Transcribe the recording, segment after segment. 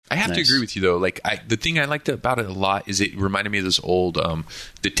I have to agree with you, though. Like, the thing I liked about it a lot is it reminded me of those old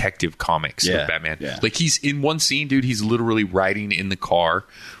detective comics of Batman. Yeah. Like, he's in one scene, dude, he's literally riding in the car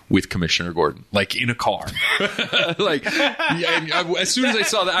with Commissioner Gordon, like in a car. Like, as soon as I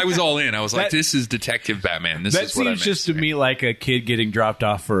saw that, I was all in. I was like, this is Detective Batman. This is what I meant. That seems just to me like a kid getting dropped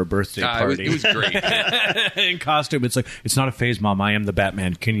off for a birthday party. It was great. In costume. It's like, it's not a phase, Mom. I am the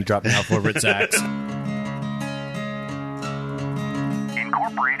Batman. Can you drop me off over at Zach's?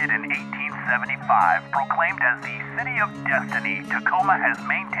 Incorporated in 1875, proclaimed as the City of Destiny, Tacoma has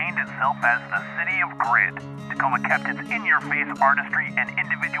maintained itself as the City of Grit. Tacoma kept its in-your-face artistry and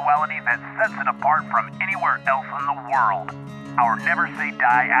individuality that sets it apart from anywhere else in the world. Our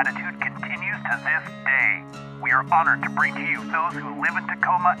never-say-die attitude continues to this day. We are honored to bring to you those who live in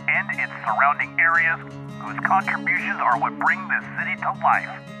Tacoma and its surrounding areas, whose contributions are what bring this city to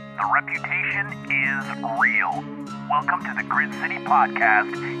life. The reputation is real. Welcome to the Grid City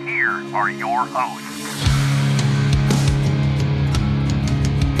Podcast. Here are your hosts.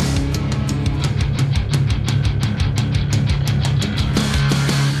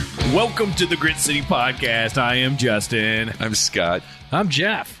 Welcome to the Grid City Podcast. I am Justin. I'm Scott. I'm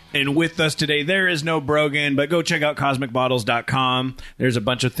Jeff. And with us today, there is no Brogan, but go check out CosmicBottles.com. There's a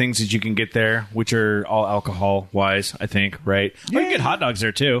bunch of things that you can get there, which are all alcohol-wise, I think, right? Yeah. You can get hot dogs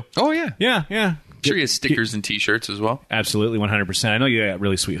there, too. Oh, yeah. Yeah. Sure, he has stickers and T-shirts as well. Absolutely, 100%. I know you got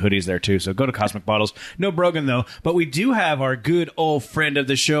really sweet hoodies there, too, so go to Cosmic Bottles. No Brogan, though. But we do have our good old friend of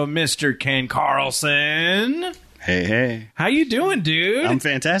the show, Mr. Ken Carlson. Hey. How you doing, dude? I'm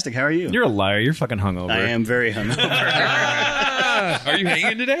fantastic. How are you? You're a liar. You're fucking hungover. I am very hungover. Are you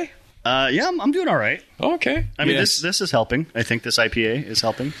hanging today? Yeah, I'm doing all right. Oh, okay. I mean, this is helping. I think this IPA is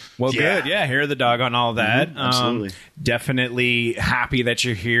helping. Well, good. Yeah, hair of the dog on all that. Absolutely. Definitely happy that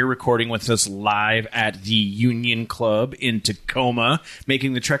you're here recording with us live at the Union Club in Tacoma,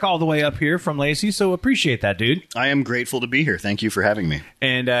 making the trek all the way up here from Lacey. So appreciate that, dude. I am grateful to be here. Thank you for having me.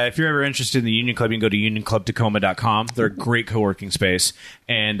 And if you're ever interested in the Union Club, you can go to unionclubtacoma.com. They're a great co-working space.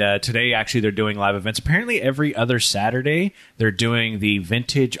 And today, actually, they're doing live events. Apparently, every other Saturday, they're doing the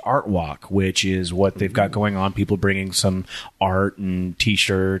Vintage Art Walk, which is what they've got going on. People bringing some art and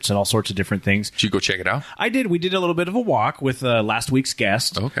T-shirts and all sorts of different things. Did you go check it out? I did. We did a little bit of a walk with last week's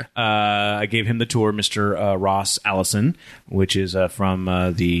guest. Okay. I gave him the tour, Mr. Ross Allison, which is from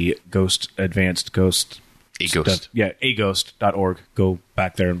the Advanced Ghost. A-Ghost. Yeah, aghost.org. Go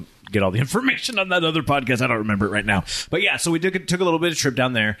back there and get all the information on that other podcast. I don't remember it right now. But yeah, so we took a little bit of trip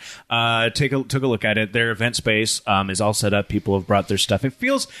down there, took a look at it. Their event space is all set up. People have brought their stuff. It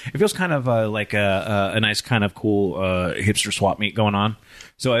feels kind of like a nice kind of cool hipster swap meet going on.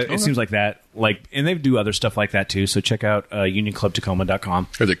 So it seems like that. And they do other stuff like that too. So check out unionclubtacoma.com.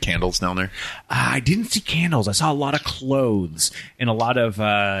 Are there candles down there? I didn't see candles. I saw a lot of clothes and a lot of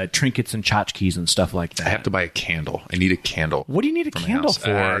trinkets and tchotchkes and stuff like that. I have to buy a candle. I need a candle. What do you need a candle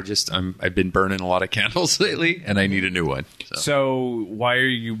for? I've been burning a lot of candles lately, and I need a new one. So why are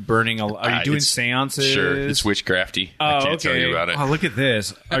you burning are you doing seances? Sure, it's witchcrafty. Oh, I can't tell you about it. Oh, look at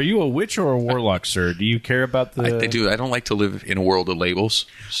this. Are you a witch or a warlock, sir? Do you care about the... I do. I don't like to live in a world of labels.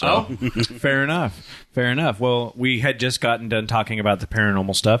 So. Fair enough. Well, we had just gotten done talking about the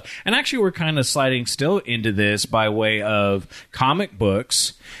paranormal stuff, and actually we're kind of sliding still into this by way of comic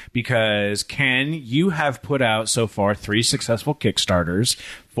books, because, Ken, you have put out so far 3 successful Kickstarters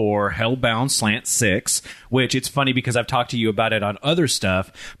for Hellbound Slant 6, which it's funny because I've talked to you about it on other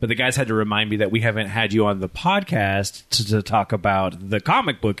stuff, but the guys had to remind me that we haven't had you on the podcast to talk about the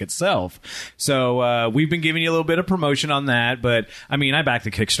comic book itself. So we've been giving you a little bit of promotion on that, but I mean, I backed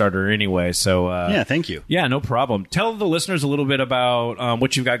the Kickstarter anyway, so... yeah, thank you. Yeah, no problem. Tell the listeners a little bit about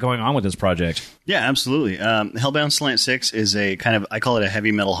what you've got going on with this project. Yeah, absolutely. Hellbound Slant 6 is a kind of, I call it a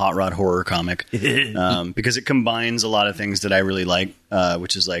heavy metal hot rod horror comic, because it combines a lot of things that I really like,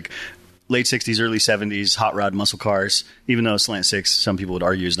 which is like late 60s, early 70s hot rod muscle cars, even though Slant 6, some people would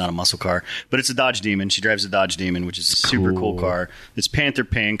argue, is not a muscle car. But it's a Dodge Demon. She drives a Dodge Demon, which is a super cool car. It's Panther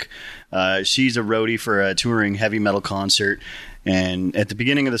Pink. She's a roadie for a touring heavy metal concert. And at the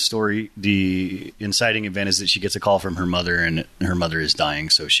beginning of the story, the inciting event is that she gets a call from her mother, and her mother is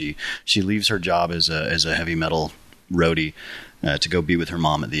dying. So she leaves her job as a heavy metal roadie to go be with her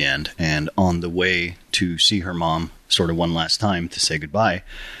mom at the end. And on the way to see her mom sort of one last time to say goodbye,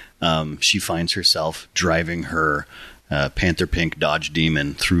 she finds herself driving her Panther Pink Dodge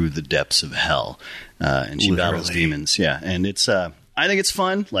Demon through the depths of hell. And she battles demons. Yeah. And it's... I think it's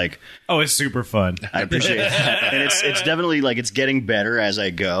fun. It's super fun. I appreciate it. And it's definitely it's getting better as I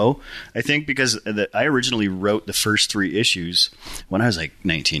go. I think because I originally wrote the first 3 issues when I was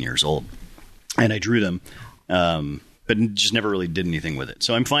 19 years old, and I drew them. but just never really did anything with it.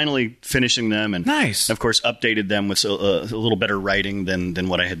 So I'm finally finishing them, and nice. Of course, updated them with a little better writing than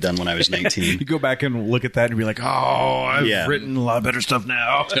what I had done when I was 19. You go back and look at that and be like, oh, I've written a lot of better stuff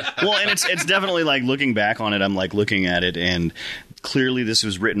now. Well, and it's definitely like looking back on it, I'm like looking at it, and clearly this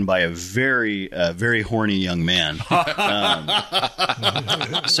was written by a very horny young man.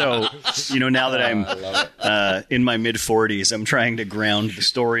 So, now that I'm in my mid-40s, I'm trying to ground the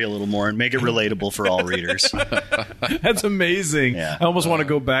story a little more and make it relatable for all readers. That's amazing. Yeah. I almost want to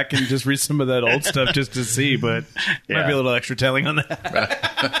go back and just read some of that old stuff just to see, but might be a little extra telling on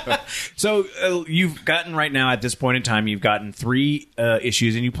that. So you've gotten right now at this point in time, you've gotten 3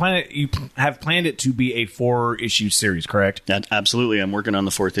 issues, and you have planned it to be a 4-issue series, correct? Absolutely. I'm working on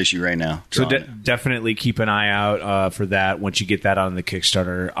the 4th issue right now. So definitely keep an eye out for that. Once you get that on the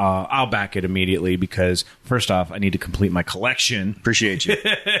Kickstarter, I'll back it immediately because, first off, I need to complete my collection. Appreciate you.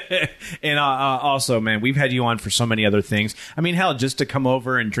 And also, man, we've had you on for so many other things. I mean, hell, just to come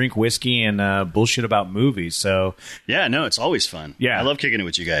over and drink whiskey and bullshit about movies. So yeah, no, it's always fun. Yeah. I love kicking it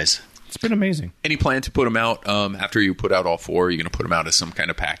with you guys. It's been amazing. Any plan to put them out after you put out all 4? Are you going to put them out as some kind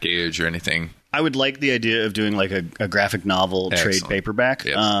of package or anything? I would like the idea of doing like a graphic novel trade paperback.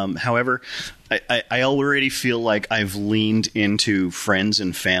 Yep. However, I already feel like I've leaned into friends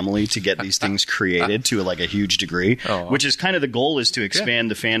and family to get these things created to like a huge degree, which is kind of the goal, is to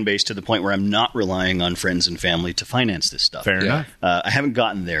expand the fan base to the point where I'm not relying on friends and family to finance this stuff. Fair enough. I haven't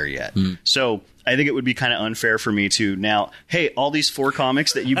gotten there yet. So I think it would be kind of unfair for me to now, hey, all these 4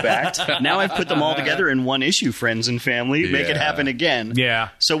 comics that you backed, now I've put them all together in one issue, friends and family, make it happen again. Yeah.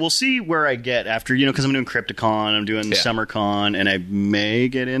 So we'll see where I get after, because I'm doing Crypticon, I'm doing SummerCon, and I may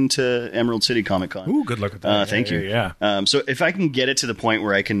get into Emerald City Comic Con. Ooh, good luck with that. Thank you. Yeah. So if I can get it to the point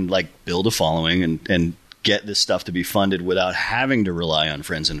where I can like build a following and get this stuff to be funded without having to rely on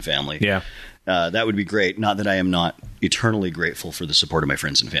friends and family. Yeah. That would be great. Not that I am not eternally grateful for the support of my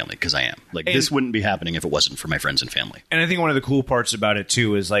friends and family, because I am. Like, this wouldn't be happening if it wasn't for my friends and family. And I think one of the cool parts about it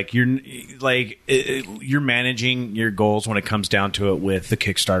too is like you're managing your goals when it comes down to it with the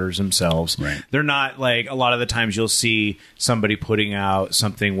Kickstarters themselves. Right. They're not like, a lot of the times you'll see somebody putting out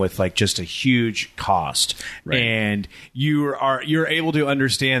something with like just a huge cost, and you're able to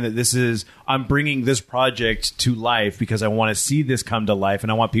understand that I'm bringing this project to life because I want to see this come to life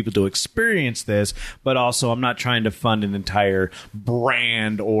and I want people to experience this, but also I'm not trying to fund an entire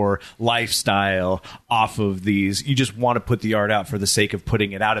brand or lifestyle off of these. You just want to put the art out for the sake of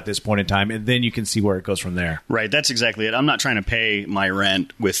putting it out at this point in time, and then you can see where it goes from there. Right, that's exactly it. I'm not trying to pay my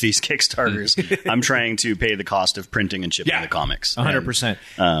rent with these Kickstarters. I'm trying to pay the cost of printing and shipping the comics.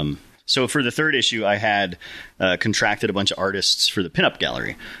 100%. So for the 3rd issue, I had contracted a bunch of artists for the pinup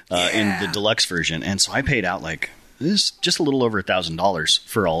gallery in the deluxe version, and so I paid out like just a little over $1,000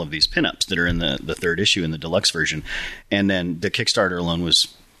 for all of these pinups that are in the 3rd issue in the deluxe version, and then the Kickstarter alone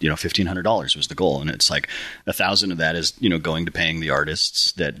was $1,500 was the goal, and it's like 1,000 of that is going to paying the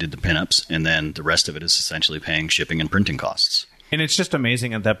artists that did the pinups, and then the rest of it is essentially paying shipping and printing costs. And it's just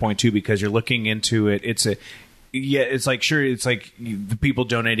amazing at that point too, because you're looking into it. It's like, sure, it's like the people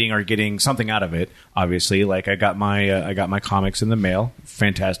donating are getting something out of it. Obviously, like I got my comics in the mail.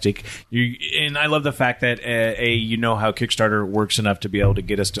 Fantastic. And I love the fact that how Kickstarter works enough to be able to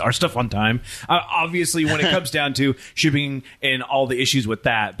get us our stuff on time. Obviously, when it comes down to shipping and all the issues with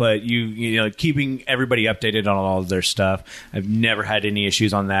that, but keeping everybody updated on all of their stuff. I've never had any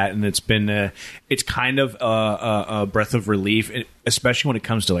issues on that, and it's kind of a breath of relief, especially when it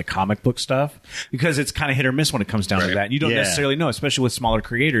comes to like comic book stuff, because it's kind of hit or miss when it comes down to that. And you don't necessarily know, especially with smaller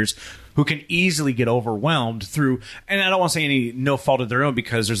creators who can easily get overwhelmed through, and I don't want to say no fault of their own,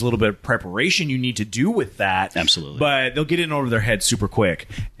 because there's a little bit of preparation you need to do with that. Absolutely. But they'll get in over their head super quick.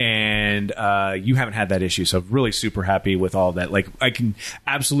 And you haven't had that issue. So I'm really super happy with all of that. Like, I can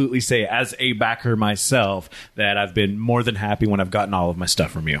absolutely say as a backer myself that I've been more than happy when I've gotten all of my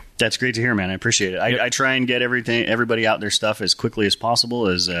stuff from you. That's great to hear, man. I appreciate it. I try and get everybody out their stuff as quickly as possible,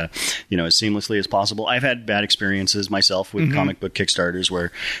 as seamlessly as possible. I've had bad experiences myself with comic book Kickstarters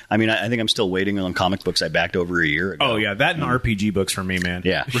where, I think I'm still waiting on comic books I backed over a year ago. Oh, yeah. That and RPG books for me, man.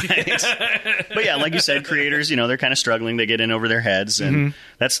 Yeah. Right. But yeah, like you said, creators, they're kind of struggling. They get in over their heads. And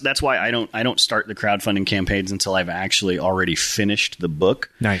that's why I don't start the crowdfunding campaigns until I've actually already finished the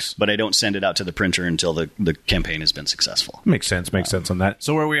book. Nice. But I don't send it out to the printer until the campaign has been successful. Makes sense on that.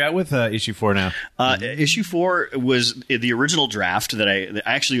 So where are we at with issue 4 now? Issue 4 was the original draft that I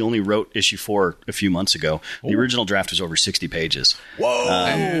actually only wrote issue 4 a few months ago. The original draft was over 60 pages. Whoa!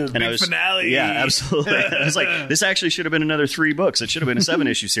 And big finale. Yeah, absolutely. I was like, this actually should have been another 3 books. It should have been a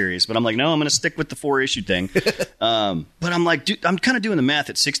 7-issue series. But I'm like, no, I'm going to stick with the 4-issue thing. But I'm like, dude, I'm kind of doing the math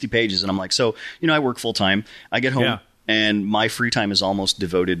at 60 pages. And I'm like, so, I work full time. I get home and my free time is almost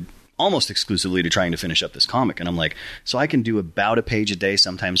devoted almost exclusively to trying to finish up this comic. And I'm like, so I can do about a page a day,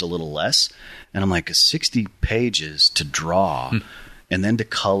 sometimes a little less. And I'm like, 60 pages to draw and then to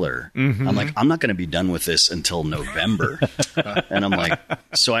color. I'm like, I'm not going to be done with this until November. And I'm like,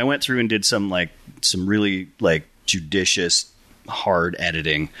 so I went through and did some really like judicious, hard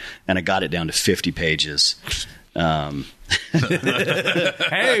editing, and I got it down to 50 pages. Hey man,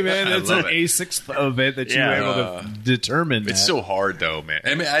 that's an A6 of it that you were able to determine. It's so hard though, man.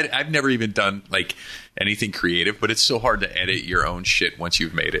 I mean, I've never even done like anything creative, but it's so hard to edit your own shit once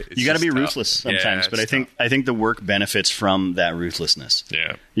you've made it. You got to be ruthless sometimes, but I think the work benefits from that ruthlessness.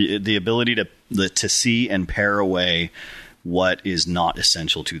 Yeah, the ability to see and pare away what is not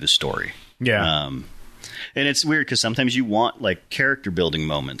essential to the story. Yeah, and it's weird because sometimes you want like character building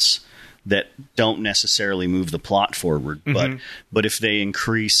moments that don't necessarily move the plot forward, but if they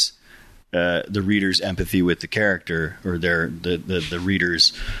increase the reader's empathy with the character, or the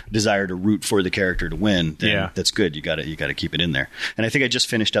reader's desire to root for the character to win, then that's good. You got to keep it in there. And I think I just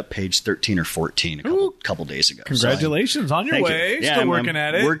finished up page 13 or 14 a couple days ago. Congratulations on your way. Yeah, Still working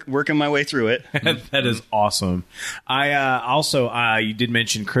at it. Working my way through it. That is awesome. I also you did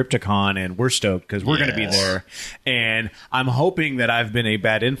mention Crypticon, and we're stoked because we're going to be there. And I'm hoping that I've been a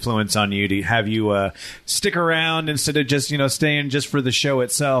bad influence on you to have you stick around instead of just staying just for the show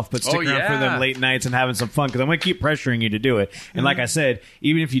itself, but stick around for them late nights and having some fun, because I'm going to keep pressuring you to do it. And like I said,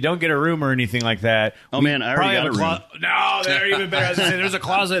 even if you don't get a room or anything like that, I already got a room. No, they're even better. As I say, there's a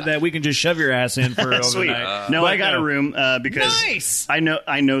closet that we can just shove your ass in for overnight. No, I got a room because I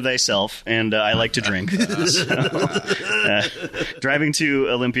know thyself, and I like to drink. Driving to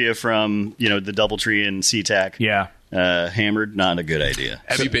Olympia from the DoubleTree and SeaTac, hammered, not a good idea.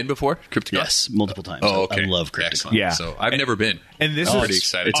 Have you been before, Crypticon? Yes, multiple times. Oh, okay. I love Crypticon. Excellent. Yeah. So I've never been. And this is pretty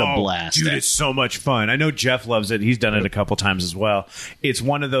excited. It's a blast. Dude, it's so much fun. I know Jeff loves it. He's done it a couple times as well. It's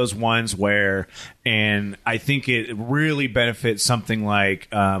one of those ones where, and I think it really benefits something like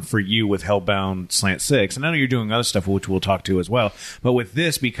for you with Hellbound Slant 6. And I know you're doing other stuff, which we'll talk to as well. But with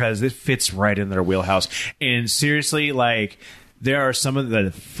this, because it fits right in their wheelhouse. And seriously, like, there are some of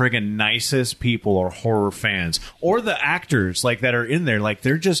the friggin' nicest people or horror fans, or the actors like that are in there. Like,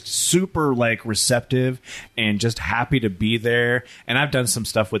 they're just super like receptive and just happy to be there. And I've done some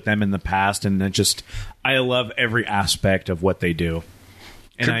stuff with them in the past, and I love every aspect of what they do.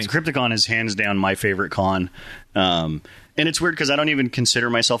 And Crypticon is hands down my favorite con. And it's weird because I don't even consider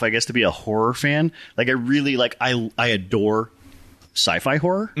myself, I guess, to be a horror fan. Like, I really I adore sci-fi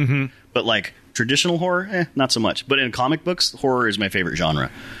horror, but like traditional horror, not so much. But in comic books, horror is my favorite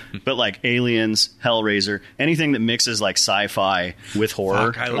genre. But like Aliens, Hellraiser, anything that mixes like sci-fi with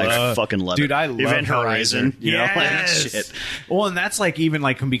horror, I fucking love it. Dude, I love Event Horizon. Yes. Shit. Well, and that's like even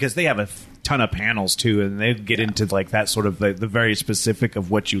like because they have a ton of panels too, and they get into like that sort of the very specific of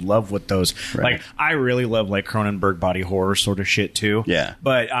what you love with those. Right. Like, I really love like Cronenberg body horror sort of shit too. Yeah.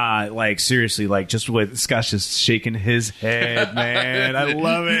 But like seriously, like just with Scott's just shaking his head, man. I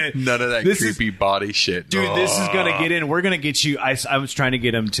love it. None of that creepy body shit. Dude, this is gonna get in. We're gonna get you. I was trying to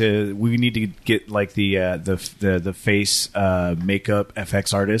get him to. We need to get like the face makeup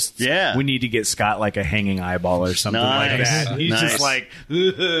FX artists. Yeah, we need to get Scott like a hanging eyeball or something like that. He's just like,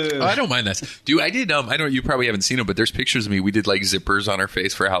 oh, I don't mind that. Dude, I did. I don't. You probably haven't seen them, but there's pictures of me. We did like zippers on our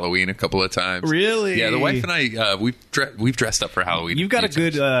face for Halloween a couple of times. Really? Yeah, the wife and I we've dressed up for Halloween. You've got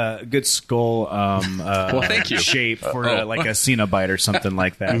a good skull. Well, thank you. Shape for like a Cenobite or something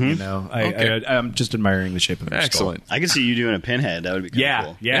like that. You know, I'm just admiring the shape of your Excellent. skull. I can see you doing a pinhead. That would be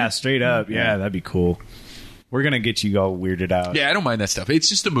cool. Yeah, straight up. Yeah, that'd be cool. We're going to get you all weirded out. Yeah, I don't mind that stuff. It's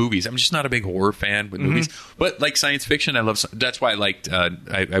just the movies. I'm just not a big horror fan with movies. But like science fiction, I love. That's why I liked.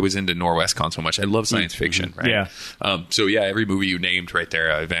 I was into Norwestcon so much. I love science fiction. Right? Yeah. So yeah, every movie you named right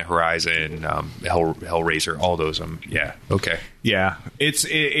there, Event Horizon, Hellraiser, all those. Yeah. Okay. Yeah,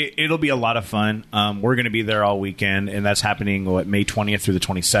 it'll be a lot of fun. We're going to be there all weekend, and that's happening May 20th through the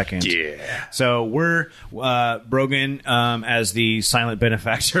 22nd. Yeah. So we're Brogan as the silent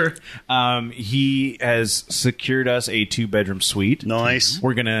benefactor. He has secured us a 2-bedroom suite. Nice.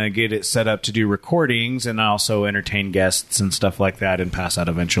 We're going to get it set up to do recordings and also entertain guests and stuff like that and pass out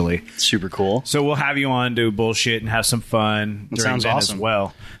eventually. Super cool. So we'll have you on, do bullshit, and have some fun. That sounds awesome. As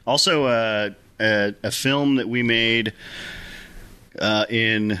well. Also, a film that we made I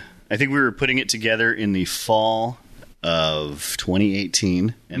think we were putting it together in the fall of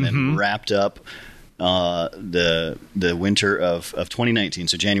 2018 and then wrapped up the winter of 2019,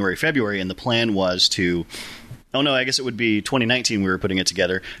 so January, February, and the plan was to Oh, no, I guess it would be 2019 we were putting it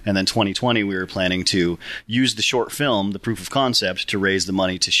together, and then 2020 we were planning to use the short film, the proof of concept, to raise the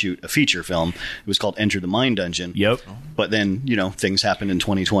money to shoot a feature film. It was called Enter the Mind Dungeon. Yep. But then, things happened in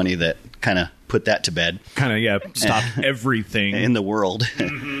 2020 that kind of put that to bed. Stopped everything. In the world.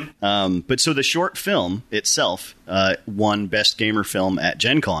 But so the short film itself won Best Gamer Film at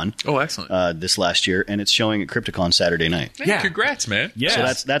Gen Con. Oh, excellent. This last year, and it's showing at Crypticon Saturday night. Hey, congrats, man.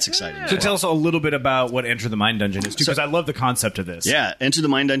 Yeah. So that's exciting. So tell us a little bit about what Enter the Mind Dungeon is, too, because I love the concept of this. Yeah, Enter the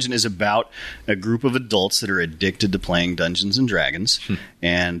Mind Dungeon is about a group of adults that are addicted to playing Dungeons and Dragons,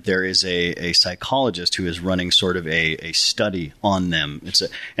 and there is a psychologist who is running sort of a study on them.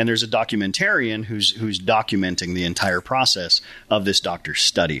 And there's a documentarian who's documenting the entire process of this doctor's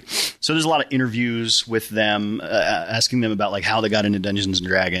study. So there's a lot of interviews with them, asking them about like how they got into Dungeons and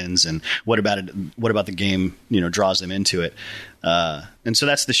Dragons and what about the game draws them into it. And so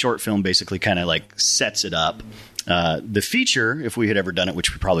that's the short film basically kind of like sets it up. The feature, if we had ever done it,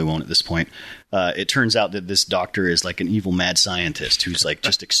 which we probably won't at this point, it turns out that this doctor is like an evil mad scientist who's like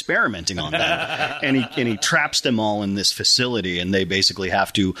just experimenting on them, and he traps them all in this facility, and they basically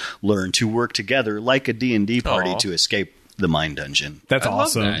have to learn to work together like a D&D party to escape the Mind Dungeon. That's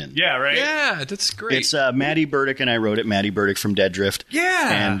awesome. That. Yeah, right? Yeah, that's great. It's Maddie Burdick and I wrote it. Maddie Burdick from Dead Drift.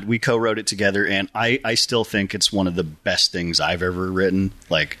 Yeah. And we co-wrote it together, and I still think it's one of the best things I've ever written.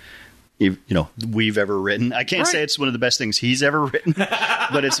 Like, we've ever written. I can't say it's one of the best things he's ever written,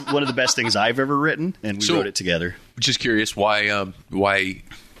 but it's one of the best things I've ever written, and we wrote it together. Just curious, why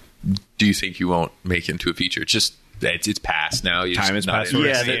do you think you won't make it into a feature? It's past now. Time has passed.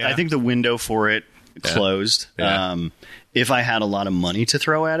 Yeah, I think the window for it closed. Yeah. If I had a lot of money to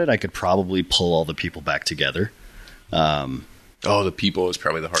throw at it, I could probably pull all the people back together. The people is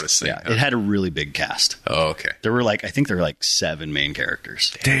probably the hardest thing. Yeah, it had a really big cast. Oh, okay. There were I think there were 7 main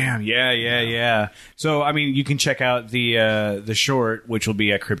characters. Damn, yeah. So, I mean, you can check out the short, which will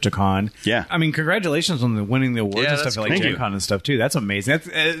be at Crypticon. Yeah. I mean, congratulations on winning the awards and stuff like Gen Con and stuff, too. That's amazing.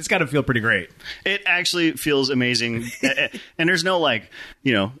 It's got to feel pretty great. It actually feels amazing. And there's no, I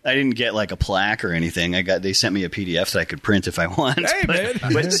didn't get, a plaque or anything. They sent me a PDF that I could print if I want. Hey, man.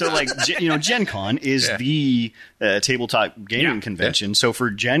 But so, Gen Con is the tabletop gaming convention. So for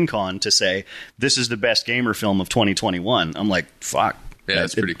Gen Con to say, this is the best gamer film of 2021, I'm like, fuck. Yeah,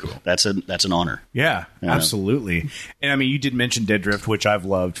 that's pretty cool. That's an honor. Yeah, absolutely. And I mean, you did mention Dead Drift, which I've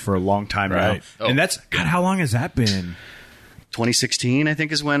loved for a long time now. And that's, God, how long has that been? 2016, I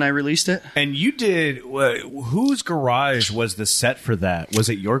think, is when I released it. And you did, whose garage was the set for that? Was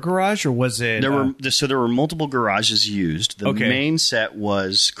it your garage or was it? There were multiple garages used. The main set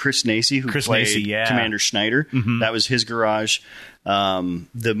was Chris Nacy, who played Commander Schneider. Mm-hmm. That was his garage.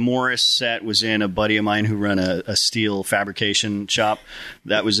 The Morris set was in a buddy of mine who ran a steel fabrication shop.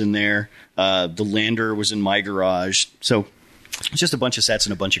 That was in there. The Lander was in my garage. So it's just a bunch of sets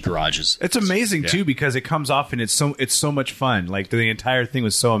and a bunch of garages. It's amazing too because it comes off and it's so much fun. Like the entire thing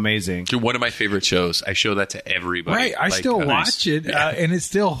was so amazing. Dude, one of my favorite shows. I show that to everybody. Right, I still watch it, and it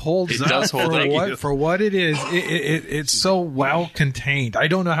still holds up for what it is. It's so well contained. I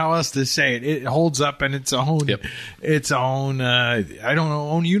don't know how else to say it. It holds up in its own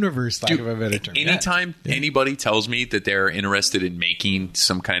own universe. Like, of a better term. Anytime anybody tells me that they're interested in making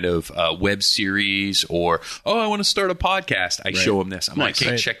some kind of web series or I want to start a podcast, I show them this. I'm like,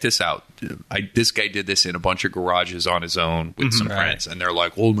 hey, check this out. This guy did this in a bunch of garages on his own with some friends, and they're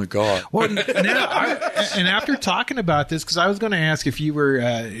like, oh my God. Well, and after talking about this, because I was going to ask if you were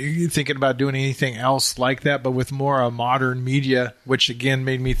thinking about doing anything else like that, but with more modern media, which again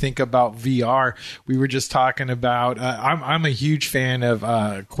made me think about VR. We were just talking about, I'm a huge fan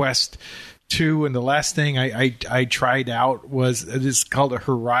of Quest 2, and the last thing I tried out was it's called a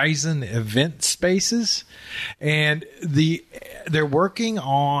Horizon Event Spaces, and they're working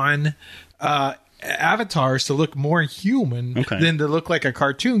on avatars to look more human than to look like a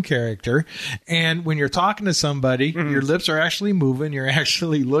cartoon character. And when you're talking to somebody, your lips are actually moving, you're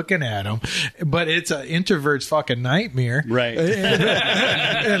actually looking at them, but it's an introvert's fucking nightmare. Right.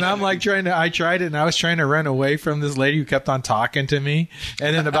 And I'm like I tried it, and I was trying to run away from this lady who kept on talking to me.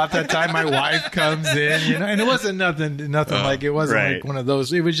 And then about that time, my wife comes in, and it wasn't nothing like, it wasn't like one of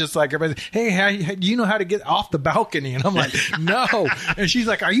those. It was just like, everybody, hey, do you know how to get off the balcony? And I'm like, no. And she's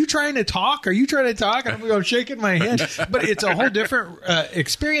like, are you trying to talk? Are you trying to talk? And I'm shaking my head. But it's a whole different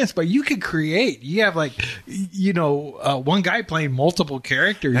experience. But you could create. You have one guy playing multiple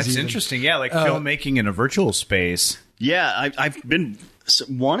characters. That's interesting. Yeah, like filmmaking in a virtual space. Yeah, I've been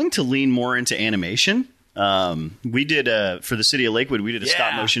wanting to lean more into animation. We did for the city of Lakewood. We did a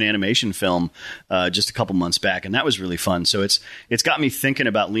stop motion animation film just a couple months back, and that was really fun. So it's got me thinking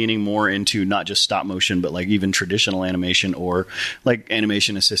about leaning more into not just stop motion, but like even traditional animation or like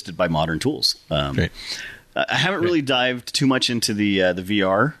animation assisted by modern tools. I haven't really dived too much into the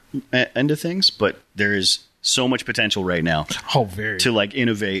VR end of things, but there is so much potential right now to like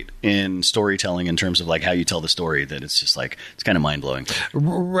innovate in storytelling in terms of like how you tell the story that it's just like it's kind of mind-blowing.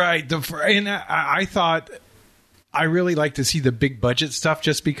 Right. And I thought I really like to see the big budget stuff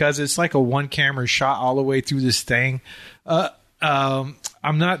just because it's like a one camera shot all the way through this thing.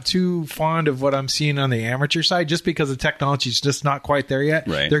 I'm not too fond of what I'm seeing on the amateur side just because the technology is just not quite there yet.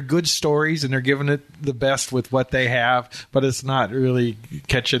 Right. They're good stories and they're giving it the best with what they have, but it's not really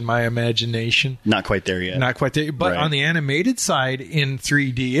catching my imagination. Not quite there yet. Not quite there. But on the animated side in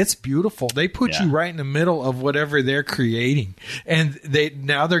 3D, it's beautiful. They put you right in the middle of whatever they're creating. And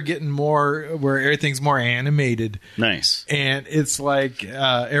now they're getting more where everything's more animated. Nice. And it's like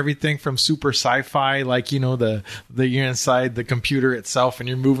everything from super sci-fi, like, you know, the you're inside the computer itself and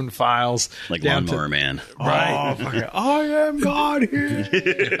you're moving files like down Lawnmower Man, right? I am God here,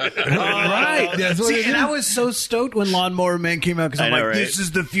 right? That's what See, and I was so stoked when Lawnmower Man came out because I'm like, this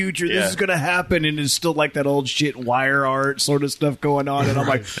is the future. This is going to happen, and it's still like that old shit wire art sort of stuff going on, and I'm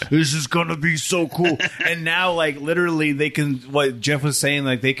like, this is going to be so cool. And now, like literally, they can. What Jeff was saying,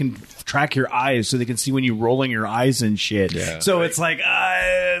 like they can track your eyes, so they can see when you're rolling your eyes and shit. Yeah, so it's like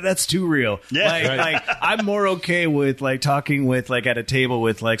that's too real. Yeah, like I'm more okay with like talking with like at a table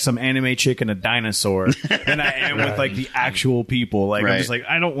with like some anime chick and a dinosaur than I am with like the actual people. Like I'm just like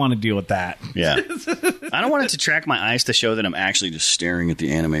I don't want to deal with that. Yeah, I don't want it to track my eyes to show that I'm actually just staring at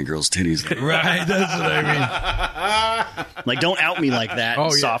the anime girl's titties. Right, that's what I mean. Like, don't out me like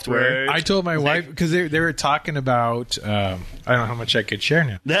that. Software. I told my wife because they were talking about. I don't know how much I could share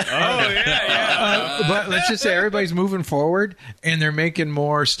now. But let's just say everybody's moving forward and they're making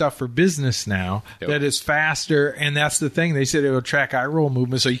more stuff for business now that is faster. And that's the thing. They said it will track eye roll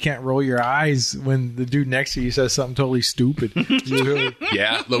movement so you can't roll your eyes when the dude next to you says something totally stupid.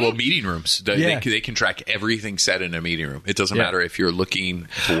 Yeah, well, meeting rooms. They can track everything said in a meeting room. It doesn't matter if you're looking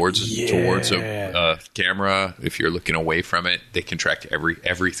towards a camera, if you're looking away from it, they can track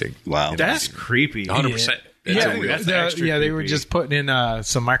everything. Wow. That's creepy. 100%. They were just putting in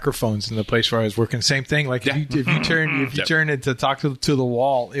some microphones in the place where I was working. Same thing. Like if you turn it to talk to the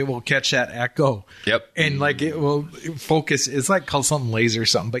wall, it will catch that echo. Yep. And like it will focus. It's like called something laser or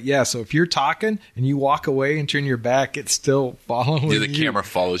something. But yeah, so if you're talking and you walk away and turn your back, it's still following you. The camera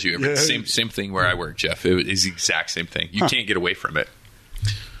follows you. Same thing where I work, Jeff. It is the exact same thing. You can't get away from it.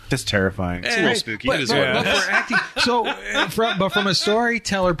 That's terrifying. It's a little spooky. But for acting, but from a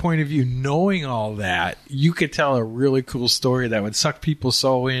storyteller point of view, knowing all that, you could tell a really cool story that would suck people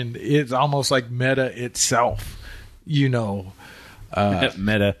so in. It's almost like meta itself, you know.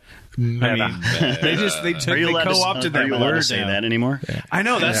 Meta. I mean, they co-opted that word. To say that anymore? Yeah. I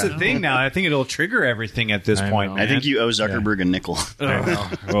know that's the thing now. I think it'll trigger everything at this point. I think you owe Zuckerberg a nickel.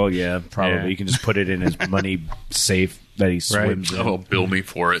 Well, yeah, probably. Yeah. You can just put it in his money safe that he swims in. Oh, bill me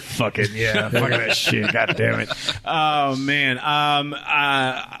for it. Fuck it. Yeah, fuck that shit. God damn it. Oh man.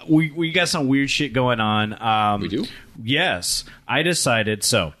 We got some weird shit going on. We do? Yes. I decided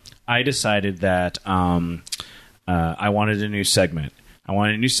that I wanted a new segment. I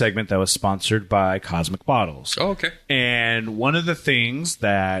wanted a new segment that was sponsored by Cosmic Bottles. Oh, okay. And one of the things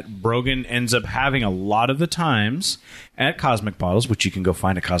that Brogan ends up having a lot of the times at Cosmic Bottles, which you can go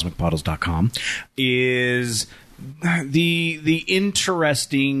find at cosmicbottles.com, is the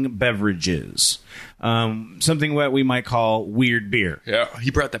interesting beverages. Something that we might call weird beer. Yeah,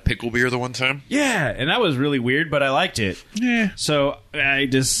 he brought that pickle beer the one time. Yeah, and that was really weird, but I liked it. Yeah. So I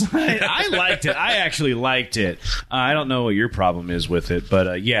liked it. I actually liked it. I don't know what your problem is with it,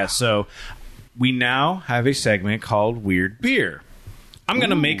 but yeah. So we now have a segment called Weird Beer. I'm going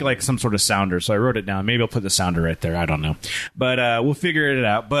to make like some sort of sounder, so I wrote it down. Maybe I'll put the sounder right there. I don't know. But we'll figure it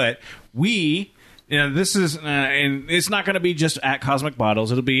out. But this is, and it's not going to be just at Cosmic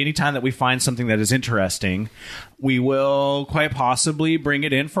Bottles. It'll be any time that we find something that is interesting. We will quite possibly bring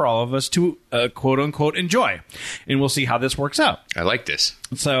it in for all of us to quote unquote enjoy, and we'll see how this works out. I like this.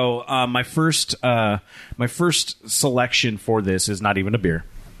 So my first selection for this is not even a beer.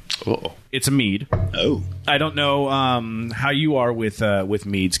 Oh, it's a mead. Oh, I don't know how you are with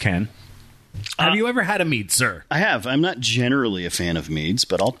meads, Ken. Have you ever had a mead, sir? I have. I'm not generally a fan of meads,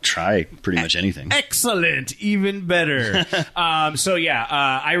 but I'll try pretty much anything. Excellent. Even better.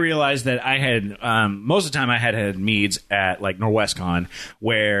 I realized that I had, most of the time I had meads at like Norwestcon,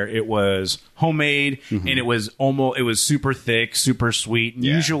 where it was homemade and it was super thick, super sweet. And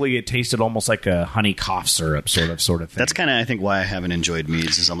usually it tasted almost like a honey cough syrup sort of thing. That's kind of, I think, why I haven't enjoyed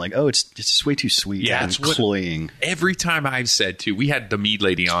meads is I'm like, oh, it's just way too sweet. Yeah, and cloying. Every time I've said too, we had the mead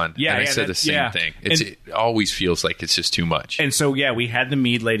lady on. And I said the same thing. It always feels like it's just too much. And so we had the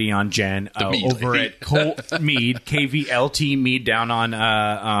mead lady on, Jen, over at Mead, KVLT Mead down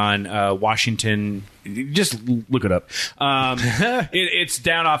on Washington. Just look it up. It's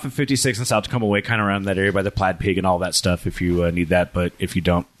down off of 56 in South Tacoma Way, kind of around that area by the Plaid Pig and all that stuff if you need that. But if you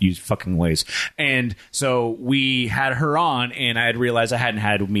don't, use fucking ways. And so we had her on, and I had realized I hadn't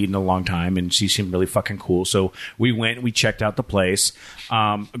had mead in a long time, and she seemed really fucking cool. So we went and we checked out the place.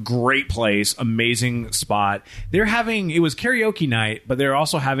 Great place, amazing spot. It was karaoke night, but they're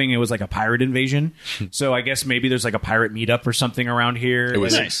also having, it was like a pirate invasion. So I guess maybe there's like a pirate meetup or something around here. It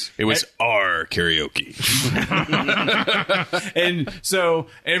was nice. It was our karaoke. And so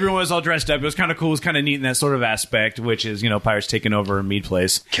everyone was all dressed up. It was kind of cool. It was kind of neat in that sort of aspect, which is, pirates taking over a mead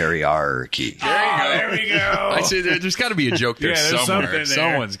place. Karaoke. There we go. I say there's got to be a joke there somewhere. There.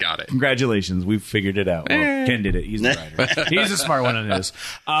 Someone's got it. Congratulations. We've figured it out. Well, Ken did it. He's the writer. He's a smart one on this.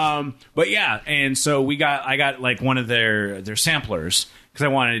 But yeah, and so I got like one of their samplers, because I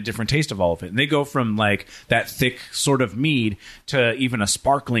wanted a different taste of all of it. And they go from like that thick sort of mead to even a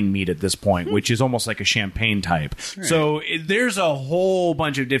sparkling mead at this point, which is almost like a champagne type. Right. So there's a whole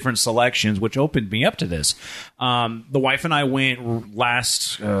bunch of different selections, which opened me up to this. The wife and I went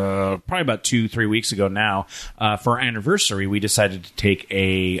last, probably about 2-3 weeks ago now, for our anniversary. We decided to take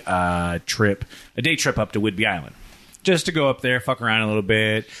a day trip up to Whidbey Island. Just to go up there, fuck around a little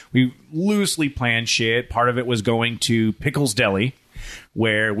bit. We loosely planned shit. Part of it was going to Pickles Deli,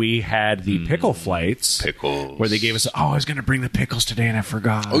 where we had the pickle flights. Pickles. Where they gave us, I was going to bring the pickles today and I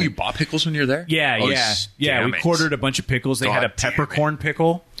forgot. Oh, you bought pickles when you were there? Yeah. We quartered a bunch of pickles. They had a peppercorn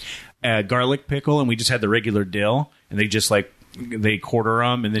pickle, a garlic pickle, and we just had the regular dill. And they just they quarter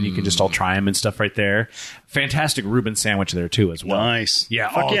them, and then you can just all try them and stuff right there. Fantastic Reuben sandwich there too as well. Nice. Yeah.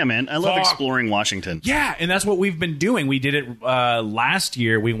 Fuck yeah, man. I love exploring Washington. Yeah, and that's what we've been doing. We did it last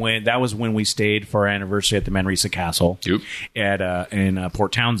year. We went. That was when we stayed for our anniversary at the Manresa Castle in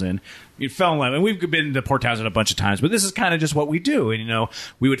Port Townsend. We fell in love, and we've been to Port Townsend a bunch of times, but this is kind of just what we do. And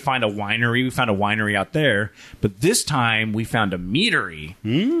we would find a winery. We found a winery out there, but this time we found a meadery.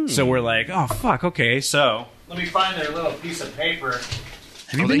 So we're like, oh fuck, okay, so. Let me find their little piece of paper.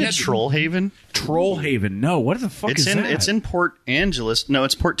 Have you been to Trollhaven? Trollhaven? No. What the fuck is that? It's in Port Angeles. No,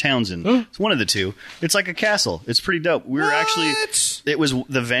 it's Port Townsend. It's one of the two. It's like a castle. It's pretty dope. We were actually... It was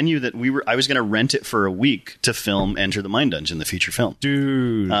the venue that I was going to rent it for a week to film Enter the Mind Dungeon, the feature film.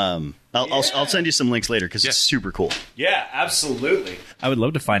 Dude. I'll send you some links later because it's super cool. Yeah, absolutely. I would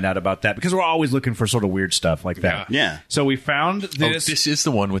love to find out about that because we're always looking for sort of weird stuff like that. Yeah. So we found this. Oh, this is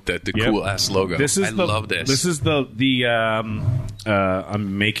the one with the cool ass logo. I love this. This is the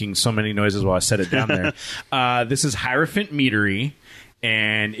I'm making so many noises while I set it down there. This is Hierophant Meadery.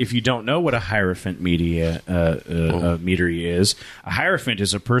 And if you don't know what a Hierophant meadery is, a Hierophant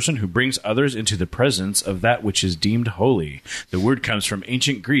is a person who brings others into the presence of that which is deemed holy. The word comes from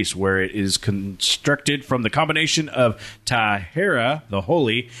ancient Greece, where it is constructed from the combination of tahera, the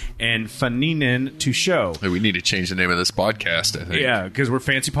holy, and phaninen, to show. Hey, we need to change the name of this podcast, I think. Yeah, because we're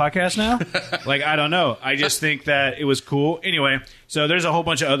fancy podcast now? I don't know. I just think that it was cool. Anyway, so there's a whole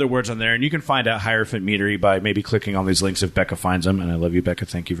bunch of other words on there, and you can find out Hierophant Meadery by maybe clicking on these links if Becca finds them, and I love you, Becca.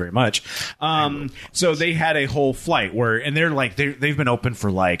 Thank you very much. So they had a whole flight and they've been open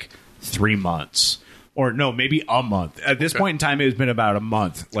for 3 months. Or no, maybe a month. At this point in time, it's been about a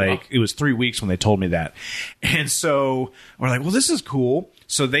month. It was 3 weeks when they told me that. And so we're like, well, this is cool.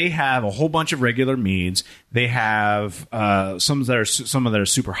 So they have a whole bunch of regular meads. They have some that are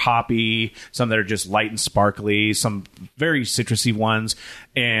super hoppy, some that are just light and sparkly, some very citrusy ones,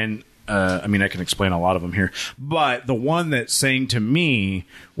 and I can explain a lot of them here. But the one that sang to me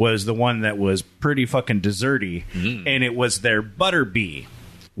was the one that was pretty fucking desserty, and it was their Butterbee,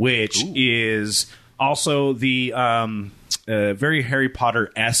 which is also the very Harry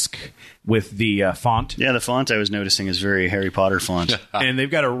Potter-esque with the font. Yeah, the font I was noticing is very Harry Potter font. And they've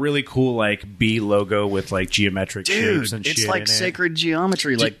got a really cool like B logo with like geometric shapes and shit. It's like sacred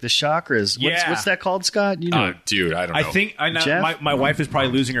geometry, like the chakras. What's that called, Scott? You know, dude, I don't know. I think I know Jeff? my wife is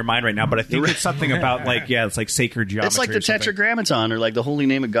probably losing her mind right now, but I think it's something about like it's like sacred geometry. It's like the Tetragrammaton or like the Holy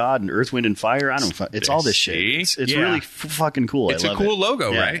Name of God and Earth, Wind, and Fire. I don't know. It's all this shit. It's really fucking cool. It's a cool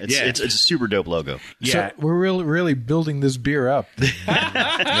logo, right? It's a super dope logo. Yeah, so we're really building this beer up.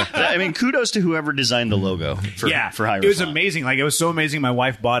 I mean, kudos to whoever designed the logo for Hyrule. It was amazing. Like, it was so amazing. My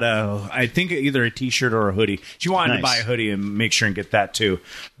wife bought I think either a t-shirt or a hoodie. She wanted to buy a hoodie and make sure and get that too.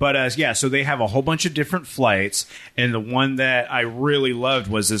 But so they have a whole bunch of different flights, and the one that I really loved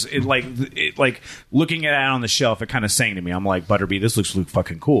was this. It like looking at it on the shelf, it kind of sang to me. I'm like, Butterbean, this looks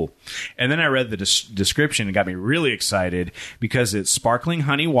fucking cool. And then I read the description and got me really excited because it's sparkling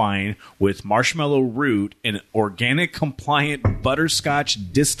honey wine with marshmallow root and organic compliant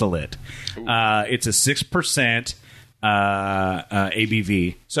butterscotch distillate. It's a 6%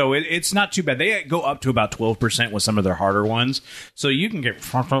 ABV, so it's not too bad. They go up to about 12% with some of their harder ones, so you can get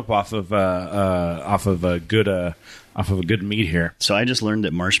off of a good meat here. So I just learned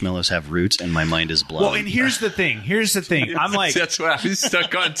that marshmallows have roots, and my mind is blown. Well, and here's the thing. I'm like, that's what I was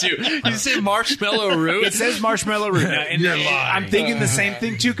stuck on too. You said marshmallow root. It says marshmallow root, and I'm thinking the same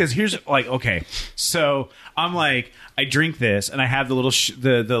thing too. Because here's like, okay, so I'm like, I drink this, and I have the little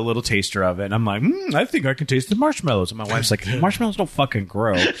the little taster of it, and I'm like, I think I can taste the marshmallows. And my wife's like, marshmallows don't fucking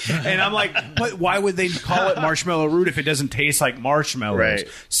grow. And I'm like, but why would they call it marshmallow root if it doesn't taste like marshmallows? Right.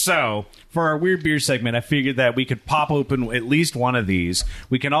 So for our weird beer segment, I figured that we could pop open at least one of these.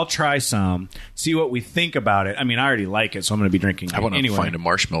 We can all try some, see what we think about it. I mean, I already like it, so I'm going to be drinking it. I want to find a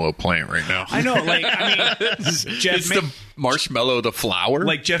marshmallow plant right now. I know, like, I mean, Jeff, the marshmallow, the flower.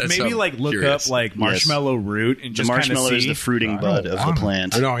 Like, Jeff, maybe like look up like marshmallow root and just kind of see. Marshmallow is the fruiting bud of the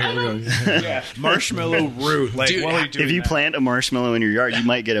plant. No, here we go. Yeah, marshmallow root. Like, dude, if you plant a marshmallow in your yard, you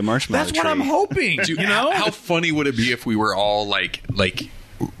might get a marshmallow That's tree. what I'm hoping. Dude, you know, how funny would it be if we were all like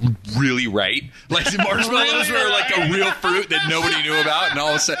really right? Like the marshmallows were like a real fruit that nobody knew about, and all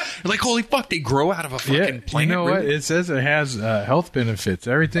of a sudden, like, holy fuck, they grow out of a fucking plant. You know what? It says it has health benefits.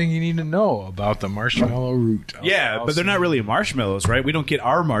 Everything you need to know about the marshmallow root. But they're not really marshmallows, right? We don't get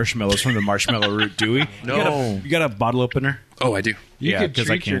our marshmallows from the marshmallow root, do we? No. You got a bottle opener? Oh, I do. You could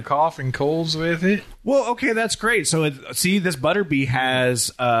treat your cough and colds with it. Well, okay, that's great. So, this Butterbee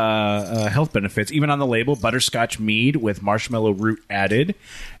has health benefits. Even on the label, butterscotch mead with marshmallow root added.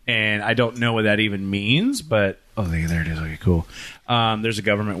 And I don't know what that even means, but... Oh, there it is. Okay, cool. There's a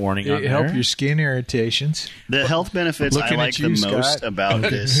government warning on there. It help your skin irritations. The health benefits I like the most about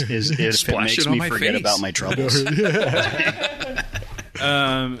this is if it makes me forget about my troubles.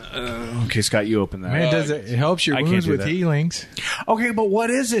 Okay, Scott, you open that. Man, it helps your wounds with healings. Okay, but what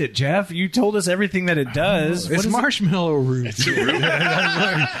is it, Jeff? You told us everything that it does. It's marshmallow root. It's the root.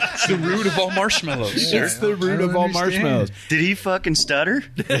 It's the root of all marshmallows. Sir. It's the root of all marshmallows. Did he fucking stutter?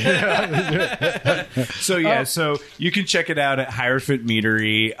 So you can check it out at Hierophant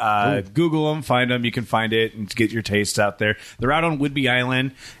Meadery. Google them, find them. You can find it and get your tastes out there. They're out on Whidbey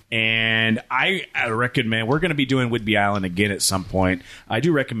Island. And I recommend, we're going to be doing Whidbey Island again at some point. I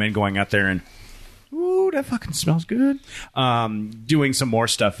do recommend going out there and, ooh, that fucking smells good. Doing some more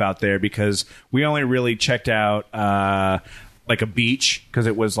stuff out there because we only really checked out like a beach because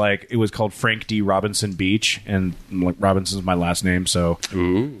it was called Frank D. Robinson Beach, and Robinson's my last name, so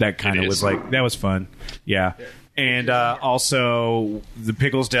that kind of was like, that was fun. Yeah. And also the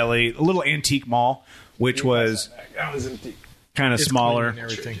Pickles Deli, a little antique mall, which was kind of smaller and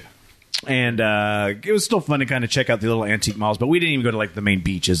everything. And it was still fun to kind of check out the little antique malls, but we didn't even go to like the main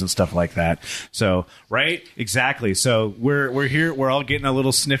beaches and stuff like that. So, right? Exactly. So we're here. We're all getting a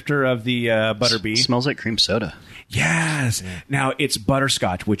little snifter of the Butterbee. Smells like cream soda. Yes. Yeah. Now it's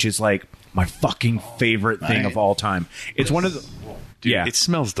butterscotch, which is like my fucking favorite thing of all time. It's one of the... Dude, it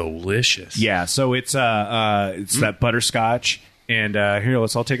smells delicious. Yeah. So it's that butterscotch. And here,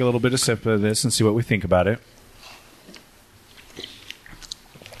 let's all take a little bit of sip of this and see what we think about it.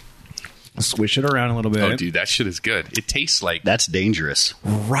 Swish it around a little bit. Oh, dude, that shit is good. It tastes like... That's dangerous.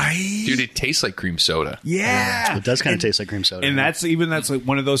 Right? Dude, it tastes like cream soda. Yeah. It does kind of taste like cream soda. And that's like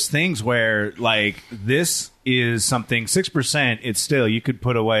one of those things where, like, this is something, 6%, it's still, you could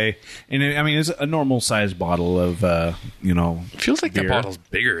put away. And I mean, it's a normal sized bottle of, It feels like beer. the bottle's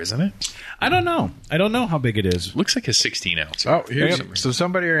bigger, isn't it? I don't know. I don't know how big it is. Looks like a 16 ounce. Oh, so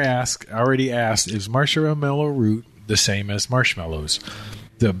somebody already asked, is marshmallow root the same as marshmallows?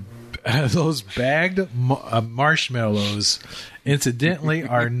 Those bagged marshmallows incidentally,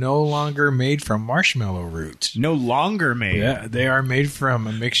 are no longer made from marshmallow roots. No longer made. Yeah, they are made from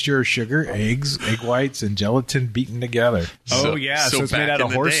a mixture of sugar, eggs, egg whites, and gelatin beaten together. So it's made out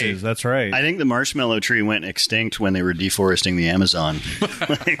of horses. That's right. I think the marshmallow tree went extinct when they were deforesting the Amazon.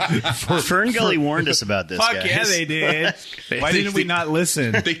 Fern Gully warned us about this. Fuck guys. yeah, they did. Why didn't we not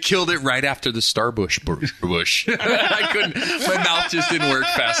listen? They killed it right after the Starbush bush. I couldn't. My mouth just didn't work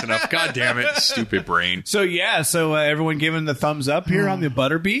fast enough. God damn it, stupid brain. So everyone giving the thumbs up here on the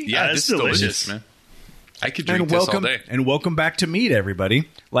Butterbean. Yeah, this is delicious, man. I could drink this all day. And welcome back to Meat, everybody.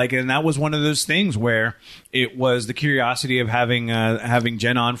 And that was one of those things where it was the curiosity of having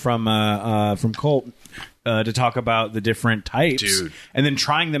Jen on from Colt. To talk about the different types, dude, and then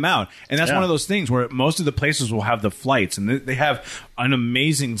trying them out. And that's one of those things where most of the places will have the flights, and they have an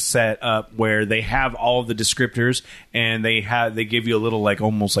amazing setup where they have all of the descriptors, and they give you a little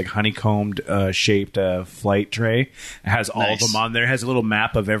almost like honeycombed shaped flight tray. It has all of them on there. It has a little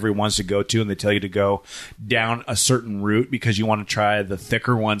map of every ones to go to, and they tell you to go down a certain route because you want to try the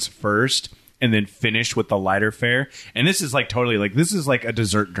thicker ones first. And then finish with the lighter fare. And this is this is like a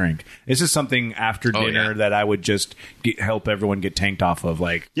dessert drink. This is something after dinner that I would just help everyone get tanked off of.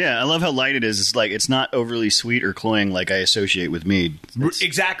 Yeah, I love how light it is. It's not overly sweet or cloying like I associate with mead.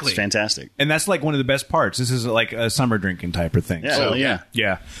 Exactly. It's fantastic. And that's one of the best parts. This is like a summer drinking type of thing. Yeah, so,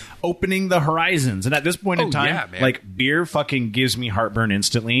 yeah. Opening the horizons. And at this point in time, beer fucking gives me heartburn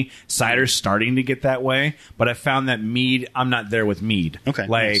instantly. Cider's starting to get that way. But I found that mead, I'm not there with mead. Okay.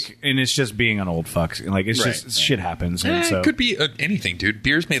 And it's just being an old fuck. It's just shit happens. And so it could be anything, dude.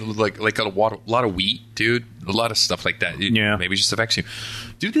 Beer's made like a lot of wheat, dude. A lot of stuff like that. Maybe just affects you.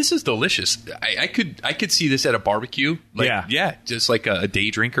 Dude, this is delicious. I could see this at a barbecue. Just like a day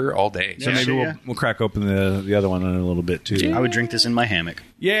drinker all day. So maybe we'll crack open the other one in a little bit too. Yeah. I would drink this in my hammock.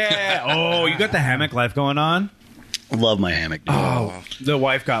 Yeah. Oh, you got the hammock life going on? Love my hammock, dude. Oh, the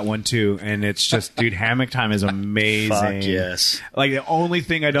wife got one too, and it's just, dude, hammock time is amazing. Fuck yes. The only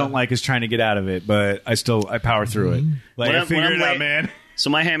thing I don't like is trying to get out of it, but I power through it. I figured it out, man. So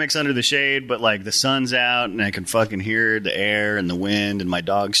my hammock's under the shade, but the sun's out, and I can fucking hear the air and the wind, and my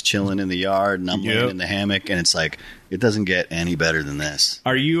dog's chilling in the yard, and I'm laying in the hammock, and it's it doesn't get any better than this.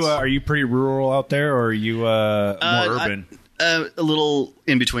 Are you pretty rural out there, or are you more urban? A little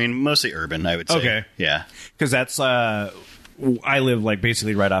in between, mostly urban, I would say. Okay. Yeah. Because that's... I live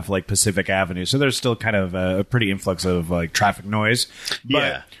basically right off Pacific Avenue, so there's still kind of a pretty influx of traffic noise.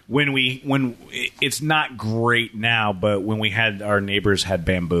 But when it's not great now, but when our neighbors had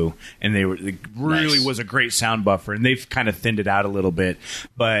bamboo, and it really was a great sound buffer, and they've kind of thinned it out a little bit.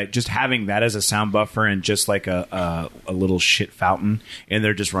 But just having that as a sound buffer and just a little shit fountain, and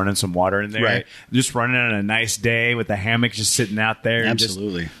they're just running some water in there, just running on a nice day with the hammock just sitting out there.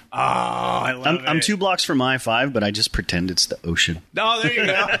 Absolutely. I love it. I'm 2 blocks from I-5, but I just pretend it's the ocean. Oh, there you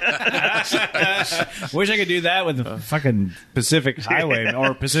go. Wish I could do that with the fucking Pacific Highway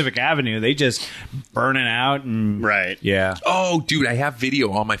or Pacific Avenue. They just burning out and yeah. Oh, dude, I have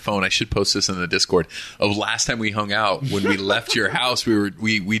video on my phone. I should post this in the Discord of last time we hung out when we left your house.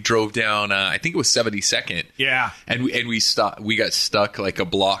 We drove down. I think it was 72nd. Yeah, and we stopped. We got stuck like a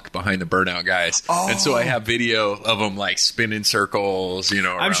block behind the burnout guys. Oh. And so I have video of them spinning circles.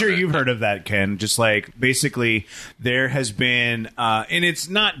 I'm sure you've heard of that, Ken. Just basically there has been, and it's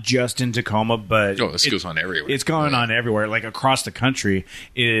not just in Tacoma, but this goes on everywhere. It's going on everywhere, across the country.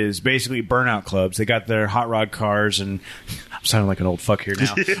 Is basically burnout clubs. They got their hot rod cars, and I'm sounding like an old fuck here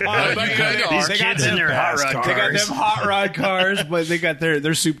now. These kids in their hot rod cars. They got them hot rod cars, but they got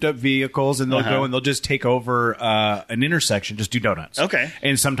their souped up vehicles, and they'll go and they'll just take over an intersection, just do donuts. Okay.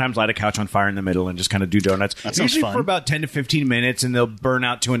 And sometimes light a couch on fire in the middle and just kind of do donuts. That sounds usually fun. For about 10 to 15 minutes, and they'll burn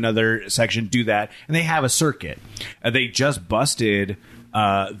out to another section, do that, and they have a circuit. They just busted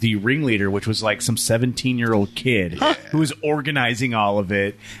the ringleader, which was some 17-year-old kid who was organizing all of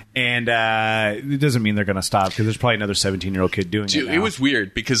it. And it doesn't mean they're going to stop, because there's probably another 17-year-old kid doing it now. It was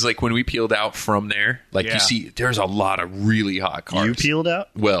weird because when we peeled out from there, you see there's a lot of really hot cars. You peeled out?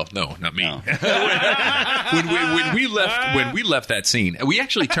 Well, no, not me. Oh. when we left that scene, we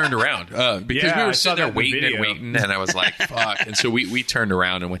actually turned around because we were sitting there waiting, and I was like, fuck. And so we turned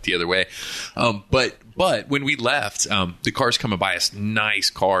around and went the other way. But when we left, the cars coming by us, nice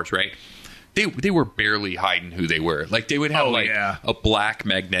cars, right? They were barely hiding who they were. They would have a black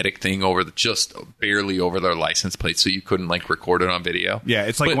magnetic thing just barely over their license plate, so you couldn't record it on video. Yeah,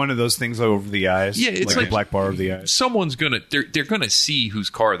 it's one of those things over the eyes. Yeah, it's a black bar over the eyes. Someone's they're gonna see whose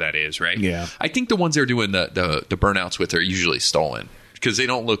car that is, right? Yeah. I think the ones they're doing the burnouts with are usually stolen, because they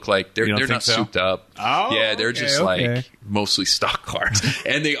don't look like they're not souped up. Oh, yeah, they're just mostly stock cars,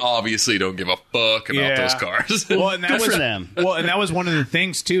 and they obviously don't give a fuck about those cars. Well, and that Good was for them. Well, and that was one of the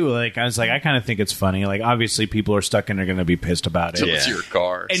things too. Like I was like, I kind of think it's funny. Like obviously, people are stuck and they're going to be pissed about it. So it's your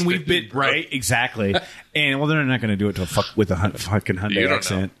car, And we've been right, exactly. And well, they're not going to do it to with a fucking Hyundai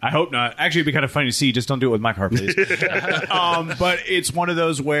accent. I hope not. Actually, it'd be kind of funny to see. Just don't do it with my car, please. But it's one of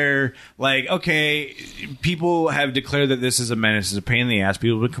those where, like, okay, people have declared that this is a menace, it's a pain in the ass.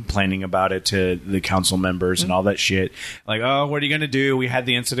 People have been complaining about it to the council members and all that shit. Like, oh, what are you going to do? We had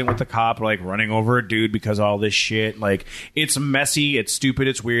the incident with the cop, like, running over a dude because of all this shit. Like, it's messy, it's stupid,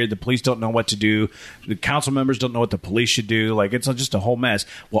 it's weird. The police don't know what to do. The council members don't know what the police should do. Like, it's just a whole mess.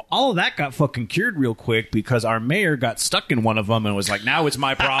 Well, all of that got fucking cured real quick because our mayor got stuck in one of them and was like, now it's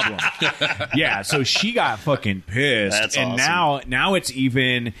my problem. Yeah, so she got fucking pissed. That's and awesome. now it's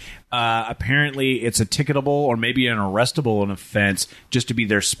even apparently it's a ticketable or maybe an arrestable an offense just to be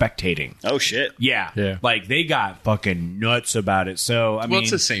there spectating. Oh shit. Yeah. Like they got fucking nuts about it. So I mean,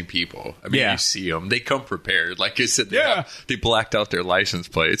 it's the same people. I mean, you see them; they come prepared. Like I said, they blacked out their license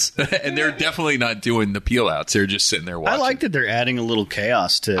plates, and they're definitely not doing the peel outs. They're just sitting there watching. I like that they're adding a little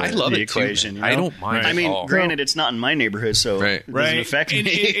chaos to the equation. Too, I don't mind. I mean, at all. granted, it's not in my neighborhood, so it doesn't affect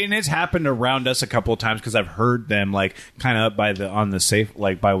me. And it's happened around us a couple of times because I've heard them like kind of by the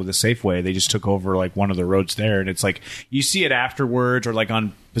Safeway. They just took over like one of the roads there, and it's like you see it afterwards, or like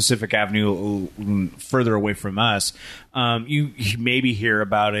on Pacific Avenue further away from us. You maybe hear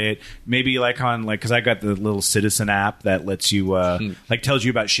about it, maybe like on like because I got the little Citizen app that lets you like tells you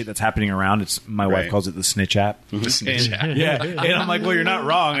about shit that's happening around. It's my wife calls it the Snitch app. The Snitch app. Yeah, and I'm like, well, you're not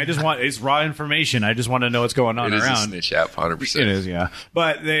wrong. It's raw information. I just want to know what's going on it around. It is a Snitch app, 100%. It is, yeah.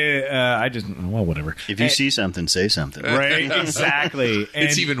 But whatever. If you see something, say something. Right, exactly. And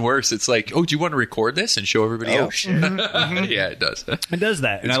it's even worse. It's like, oh, do you want to record this and show everybody else? Shit. Yeah, it does. It does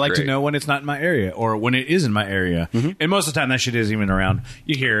that. And It's I like to great. know when it's not in my area or when it is in my area. And most of the time that shit isn't even around.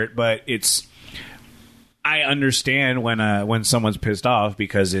 You hear it, but it's... I understand when someone's pissed off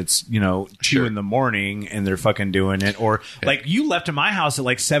because it's 2 in the morning and they're fucking doing it, or like you left to my house at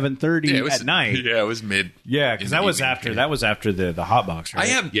like 7:30 at night. Yeah, it was mid. Yeah, because that was after the hot box. Right?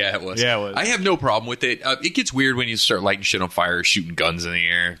 It was. Yeah, it was. I have no problem with it. It gets weird when you start lighting shit on fire, shooting guns in the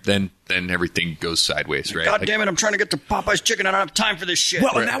air. Then everything goes sideways, right? God damn it! I'm trying to get to Popeye's chicken. I don't have time for this shit.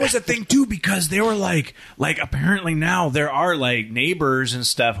 Well, and that was the thing too, because they were like apparently now there are like neighbors and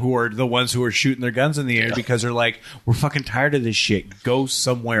stuff who are the ones who are shooting their guns in the air because they're like, we're fucking tired of this shit. Go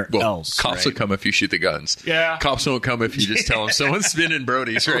somewhere else. Cops will come if you shoot the guns. Yeah. Cops won't come if you just tell them someone's spinning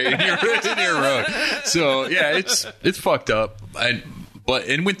Brody's right in your road. So yeah, it's fucked up. And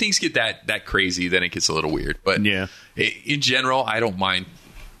when things get that crazy, then it gets a little weird. But in general, I don't mind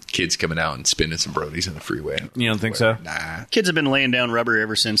kids coming out and spinning some Brodies in the freeway. You don't think so? Nah. Kids have been laying down rubber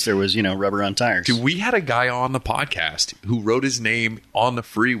ever since there was, rubber on tires. Dude, we had a guy on the podcast who wrote his name on the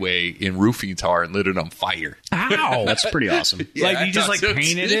freeway in roofing tar and lit it on fire. Ow! That's pretty awesome. Like you just like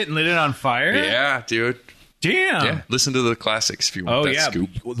painted it and lit it on fire? Yeah, dude. Damn. Yeah, listen to the classics if you want that scoop.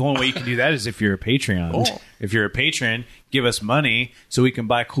 Well, the only way you can do that is if you're a Patreon. Oh. If you're a patron, give us money so we can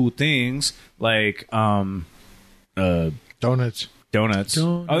buy cool things like Donuts.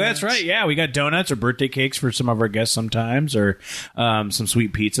 Oh, that's right. Yeah, we got donuts or birthday cakes for some of our guests sometimes, or some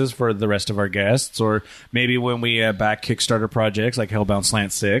sweet pizzas for the rest of our guests, or maybe when we back Kickstarter projects like Hellbound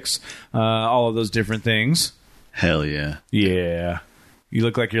Slant 6, all of those different things. Hell yeah. Yeah. You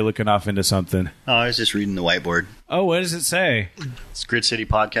look like you're looking off into something. Oh, I was just reading the whiteboard. Oh, what does it say? It's Grid City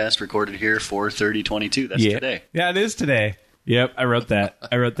Podcast recorded here 4/30/22. That's today. Yeah, it is today. Yep, I wrote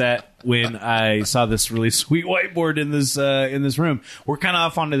that. When I saw this really sweet whiteboard in this room. We're kind of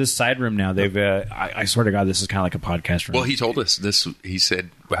off onto this side room now. They've I swear to God, this is kind of like a podcast room. Well, he told us this. He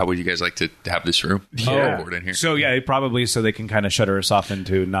said, "How would you guys like to have this room?" Board in here. So yeah, probably so they can kind of shutter us off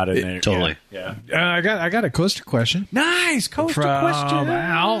into not in there. Totally. Yeah. I got a coaster question. Nice coaster From question.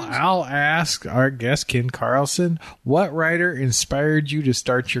 I'll ask our guest Ken Carlson, what writer inspired you to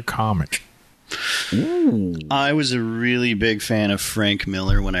start your comic? I was a really big fan of Frank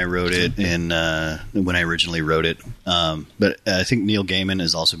Miller when I wrote it, and when I originally wrote it. But I think Neil Gaiman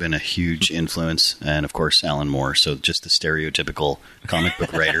has also been a huge influence, and of course Alan Moore. So just the stereotypical comic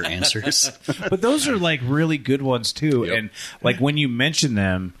book writer answers. But those are like really good ones too. Yep. And like when you mention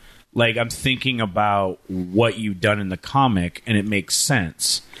them, like I'm thinking about what you've done in the comic, and it makes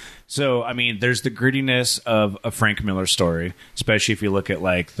sense. So, I mean, there's the grittiness of a Frank Miller story, especially if you look at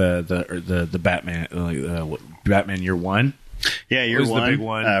like the Batman, Batman Year One. Yeah, Year Was One. the big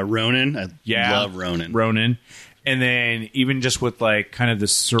one. Ronin. I love Ronin. Ronin. And then even just with like kind of the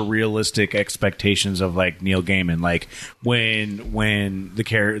surrealistic expectations of like Neil Gaiman, like when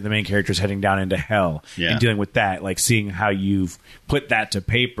the main character is heading down into hell and dealing with that, like seeing how you've put that to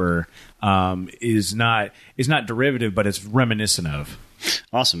paper is not derivative, but it's reminiscent of.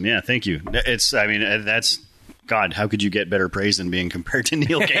 Awesome, yeah, thank you. That's God, how could you get better praise than being compared to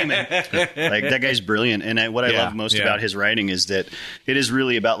Neil Gaiman? Like, that guy's brilliant. And what I love most about his writing is that it is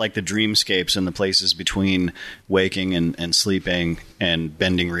really about like the dreamscapes and the places between waking and sleeping and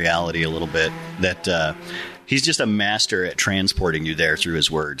bending reality a little bit. That he's just a master at transporting you there through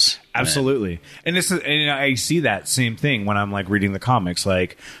his words. Absolutely. And I see that same thing when I'm like reading the comics.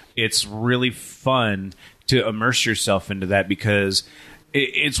 Like, it's really fun to immerse yourself into that, because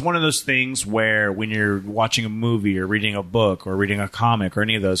it's one of those things where when you're watching a movie or reading a book or reading a comic or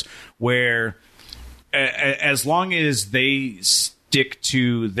any of those, where as long as they stick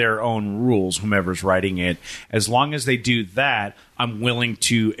to their own rules, whomever's writing it, as long as they do that, I'm willing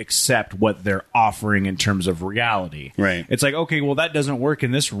to accept what they're offering in terms of reality. Right. It's like, okay, well, that doesn't work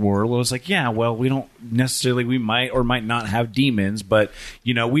in this world. Well, it's like, yeah, well, we don't necessarily, we might or might not have demons, but,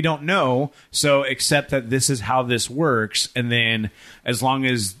 we don't know. So accept that this is how this works. And then as long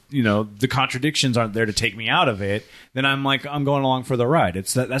as, the contradictions aren't there to take me out of it, then I'm like, I'm going along for the ride.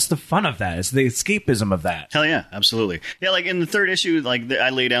 That's the fun of that. It's the escapism of that. Hell yeah, absolutely. Yeah, like in the third issue, like I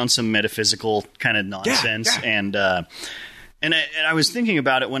lay down some metaphysical kind of nonsense. Yeah. And I was thinking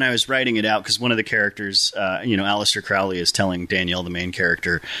about it when I was writing it out, because one of the characters, Aleister Crowley is telling Danielle, the main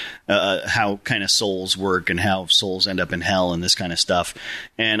character, how kind of souls work and how souls end up in hell and this kind of stuff.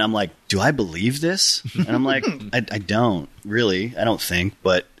 And I'm like, do I believe this? And I'm like, I don't really. I don't think,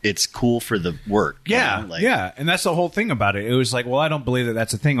 but it's cool for the work. Yeah, yeah. And that's the whole thing about it. It was like, well, I don't believe that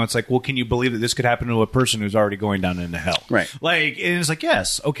that's a thing. It's like, well, can you believe that this could happen to a person who's already going down into hell? Right. Like, and it's like,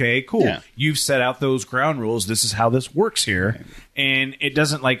 yes, okay, cool. Yeah. You've set out those ground rules. This is how this works here. Right. And it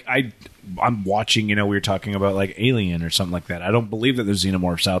doesn't like, I'm watching, we were talking about like Alien or something like that. I don't believe that there's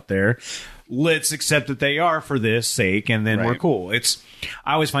xenomorphs out there. Let's accept that they are for this sake, and then we're cool.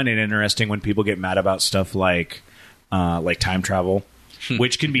 I always find it interesting when people get mad about stuff like time travel,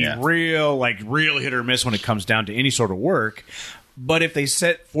 which can be real hit or miss when it comes down to any sort of work. But if they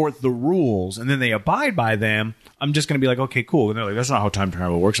set forth the rules and then they abide by them, I'm just going to be like, okay, cool. And they're like, that's not how time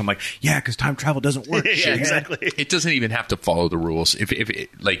travel works. I'm like, yeah, because time travel doesn't work. Yeah, exactly. It doesn't even have to follow the rules. If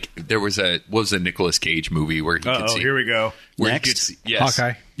there was a Nicolas Cage movie where he could see. Here we go. Where next? He could see, yes.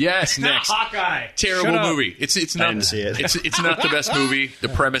 Hawkeye. Yes, next. Hawkeye. Terrible movie. It's not. I didn't see it. It's not the best movie. The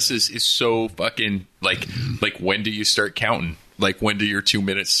premise is so fucking like when do you start counting? Like, when do your 2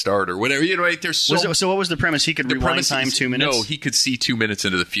 minutes start or whatever? There's so what was the premise? He could rewind time 2 minutes? No, he could see 2 minutes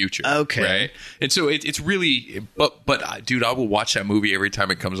into the future. Okay. Right? And so it's really... But dude, I will watch that movie every time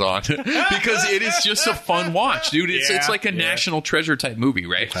it comes on because it is just a fun watch, dude. It's like a national treasure type movie,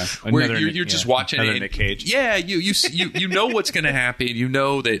 right? Okay. Where you're just watching it. Nick Cage. Yeah, you know what's going to happen. You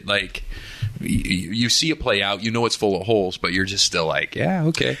know that, like... You see it play out, it's full of holes, but you're just still like, yeah,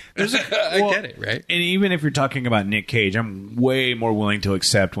 okay. I get it, right? And even if you're talking about Nick Cage, I'm way more willing to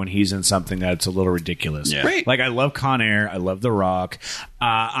accept when he's in something that's a little ridiculous. Yeah. Right. Like, I love Con Air, I love The Rock.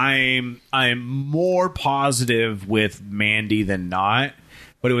 I'm more positive with Mandy than not.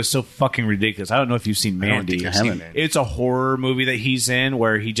 But it was so fucking ridiculous. I don't know if you've seen Mandy. It's a horror movie that he's in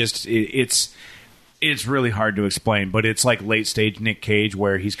where he just it's really hard to explain, but it's like late stage Nick Cage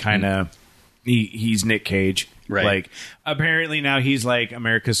where he's kind of he's Nick Cage. Right. Like, apparently now he's like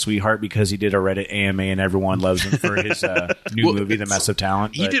America's sweetheart because he did a Reddit AMA and everyone loves him for his new movie, The Mess of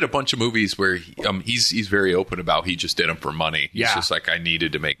Talent. He did a bunch of movies where he's very open about he just did them for money. He's just like, I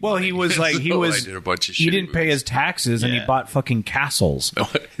needed to make money. He was like, I did a bunch of he didn't pay his taxes and he bought fucking castles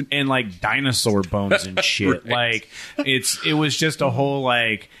and like dinosaur bones and shit. Right. Like, it was just a whole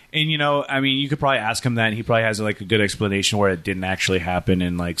like... And, you could probably ask him that, and he probably has like a good explanation where it didn't actually happen,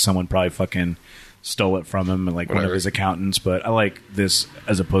 and like someone probably fucking stole it from him, and like one of his accountants. But I like this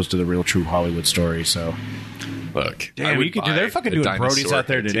as opposed to the real true Hollywood story. So, look, damn, they're fucking doing Brodies out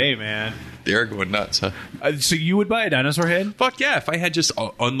there today, man. They're going nuts, huh? So you would buy a dinosaur head? Fuck yeah! If I had just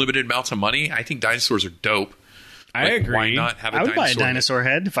unlimited amounts of money, I think dinosaurs are dope. I agree. Why not have a dinosaur? I would buy a dinosaur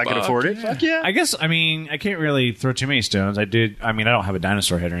head if I could afford it. Fuck yeah. I guess, I can't really throw too many stones. I don't have a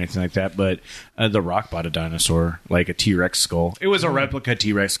dinosaur head or anything like that, but The Rock bought a dinosaur, like a T-Rex skull. It was a replica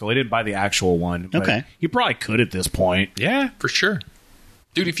T-Rex skull. He didn't buy the actual one. But okay. He probably could at this point. Yeah, for sure.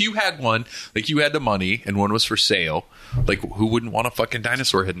 Dude, if you had one, like you had the money and one was for sale, like who wouldn't want a fucking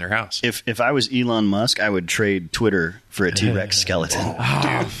dinosaur head in their house? If I was Elon Musk, I would trade Twitter for a T-Rex skeleton.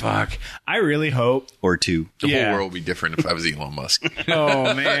 Oh, fuck. I really hope. Or two. The whole world would be different if I was Elon Musk.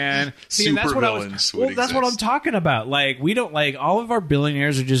 Oh, man. See, and that's what Supervillains would that's what I'm exist. talking about. Like, we don't, like, all of our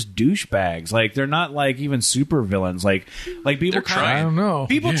billionaires are just douchebags. Like, they're not, like, even super villains. Like people They're kind I trying. don't know.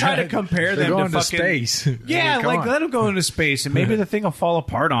 People try to compare They're them going to to fucking space. Yeah, Come like on. let them go into space, and maybe the thing will fall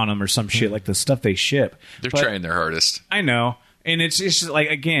apart on them or some shit, like the stuff they ship. They're But trying their hardest. I know, and it's just like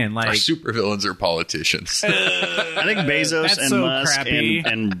again, Our like supervillains are politicians. I think Bezos That's and so Musk crappy.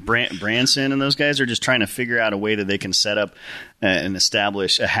 and Branson and those guys are just trying to figure out a way that they can set up and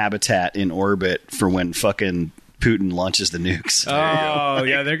establish a habitat in orbit for when fucking Putin launches the nukes. oh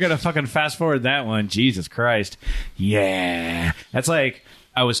yeah, they're gonna fucking fast forward that one. Jesus Christ, yeah, that's like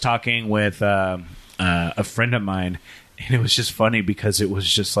I was talking with a friend of mine. And it was just funny because it was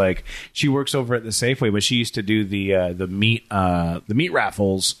just like she works over at the Safeway, but she used to do the meat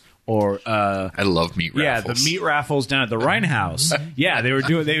raffles. Or I love meat raffles. yeah, the meat raffles down at the Rhine House. Yeah, they would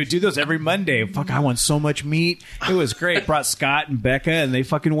do those every Monday. Fuck, I won so much meat. It was great. Brought Scott and Becca, and they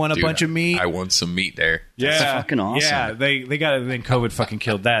fucking won a Dude, bunch of meat. I want some meat there. Yeah, That's fucking awesome. Yeah, they got it. Then COVID fucking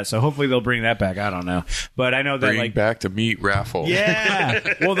killed that. So hopefully they'll bring that back. I don't know, but I know that Bring like back the meat raffle.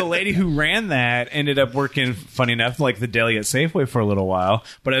 yeah. Well, the lady who ran that ended up working, funny enough, like the deli at Safeway for a little while.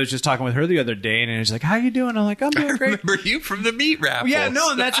 But I was just talking with her the other day, and she's like, "How you doing?" I'm like, "I'm doing I great." remember you from the meat raffle. Yeah,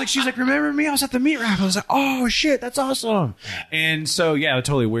 no, and that's like she's like, "Remember me? I was at the meat raffle." I was like, "Oh shit, that's awesome!" And so yeah,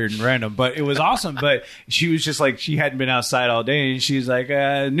 totally weird and random, but it was awesome. But she was just like, she hadn't been outside all day, and she's like,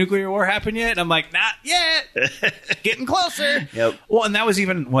 "Nuclear war happened yet?" And I'm like, "Not yet, getting closer." Yep. Well, and that was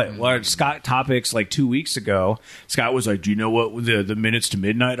even what Scott Topics like 2 weeks ago. Scott was like, "Do you know what the minutes to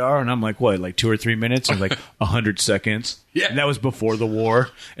midnight are?" And I'm like, "What? Like 2 or 3 minutes?" And like 100 seconds. Yeah. And that was before the war.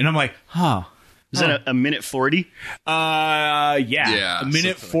 And I'm like, "Huh." Is that a minute 40? Yeah, a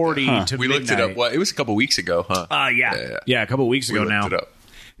minute something 40 to We midnight. looked it up. Well, it was a couple weeks ago, huh? Yeah, a couple weeks we ago looked now. it up.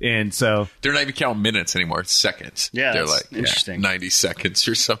 And so They're not even counting minutes anymore. It's seconds. Yeah, they're that's like interesting. 90 seconds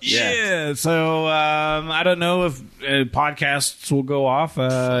or something. yeah, so I don't know if podcasts will go off.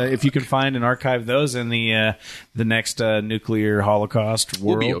 If you can find and archive those in the next nuclear holocaust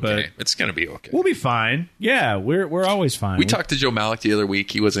We'll world, be okay. It's going to be okay. we'll be fine. Yeah, we're always fine. We talked to Joe Malik the other week.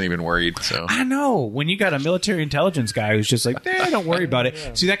 He wasn't even worried. So I know when you got a military intelligence guy who's just like, don't worry about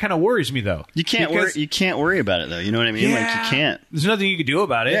it. See, that kind of worries me though. You can't Because- worry. You can't worry about it though. You know what I mean? Like you can't. There's nothing you can do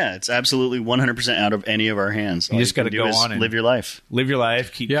about it. Yeah, it's absolutely 100% out of any of our hands. All just can gotta do go is on and- live your life. Live your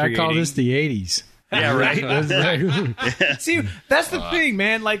life. Keep Yeah, I call creating. this the 80s. Yeah, right. See, that's the thing,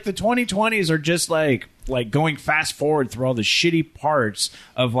 man. Like the 2020s are just like going fast forward through all the shitty parts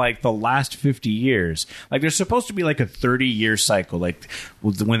of like the last 50 years. Like there's supposed to be like a 30-year cycle. Like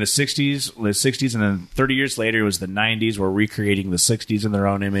when the 60s, and then 30 years later it was the 90s. We're recreating the 60s in their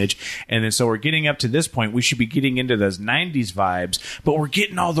own image, and then so we're getting up to this point. We should be getting into those 90s vibes, but we're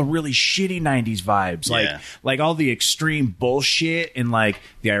getting all the really shitty 90s vibes, like all the extreme bullshit and like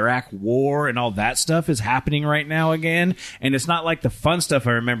the Iraq War and all that stuff is happening right now again. And it's not like the fun stuff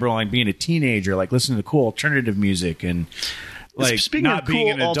I remember like being a teenager, like listening to cool alternative music and like Speaking not of being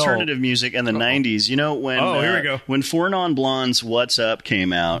cool an adult. alternative music in the 90s, you know when here we go. when Four Non Blondes What's Up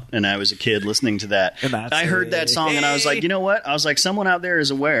came out and I was a kid listening to that. And that's I heard that song and I was like, you know what? I was like, someone out there is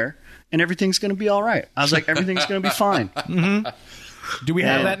aware and everything's going to be all right. I was like, everything's going to be fine. Do we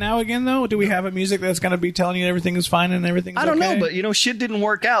have that now again though? Do we have a music that's going to be telling you everything is fine and everything's I don't okay? know, but you know, shit didn't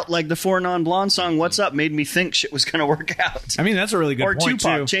work out. Like the Four Non Blonde song "What's Up" made me think shit was going to work out. I mean, that's a really good Or point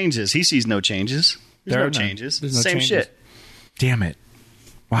Tupac too. changes. He sees no changes. There's no changes. there's no Same changes. shit. Damn it!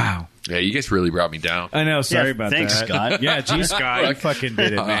 Wow. yeah, you guys really brought me down. I know. Sorry Yeah, about thanks, that. Scott. Yeah, gee, Scott, you fucking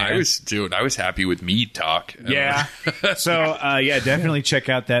did it, man. I was happy with mead talk. Yeah. So, definitely check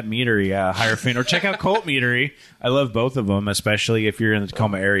out that meadery, Hierophant, or check out Cult Meadery. I love both of them, especially if you're in the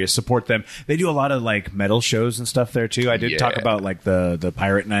Tacoma area. Support them. They do a lot of like metal shows and stuff there too. I did talk about like the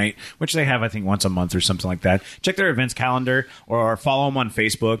Pirate Night, which they have I think once a month or something like that. Check their events calendar or follow them on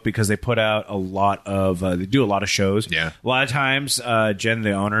Facebook because they put out a lot of they do a lot of shows. Yeah. A lot of times, Jen,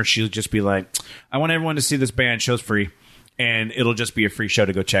 the owner, she'll just be like, "I want everyone to see this band. Show's free." And it'll just be a free show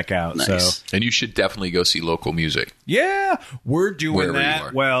to go check out. Nice. So And you should definitely go see local music. yeah, we're doing Wherever you that.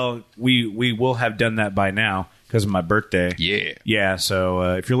 are. Well, we will have done that by now because of my birthday. Yeah. Yeah,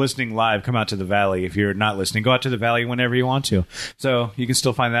 so if you're listening live, come out to the Valley. If you're not listening, go out to the Valley whenever you want to. So you can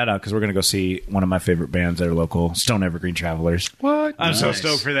still find that out because we're going to go see one of my favorite bands that are local, Stone Evergreen Travelers. What? I'm so Nice.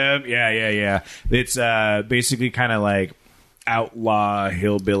 stoked for them. Yeah. It's basically kind of like outlaw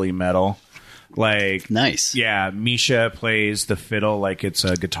hillbilly metal. Like, Nice. Yeah, Misha plays the fiddle like it's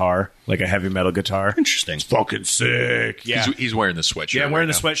a guitar, like a heavy metal guitar. Interesting. Fucking sick. Yeah. He's wearing the sweatshirt. Yeah, I'm wearing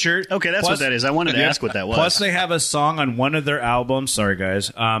the sweatshirt. Okay, that's what that is. I wanted to ask what that was. Plus, they have a song on one of their albums, sorry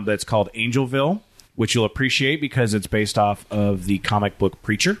guys, that's called Angelville, which you'll appreciate because it's based off of the comic book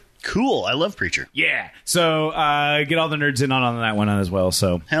Preacher. Cool. I love Preacher. Yeah. So get all the nerds in on that one as well.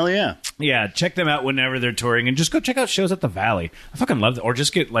 So Hell yeah. yeah, check them out whenever they're touring, and just go check out shows at the Valley. I fucking love it. Or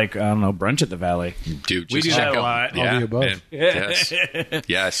just get like, I don't know, brunch at the Valley. Dude, We just do that check a out- lot. Yeah, All the above. man. Yes.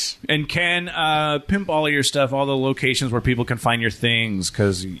 Yes. And Ken, pimp all of your stuff, all the locations where people can find your things,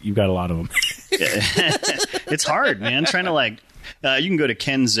 because you've got a lot of them. It's hard, man. Trying to like, you can go to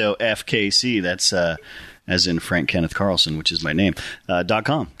Kenzo FKC. That's as in Frank Kenneth Carlson, which is my name.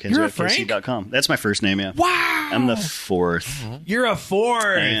 .com. You're a Frank? KenzoFKC.com. That's my first name. Yeah. Wow. I'm the fourth. You're a four.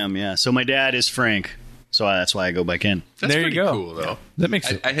 I am. Yeah. So my dad is Frank. So that's why I go by Ken. That's There you pretty go. cool, though. That makes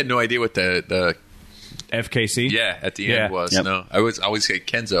it. I had no idea what the FKC? at the Yeah. end was. Yep. No, I was always say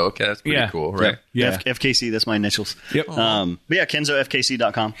Kenzo. Okay, that's pretty Yeah. cool, right? Yeah. FKC. That's my initials. Yep. But yeah,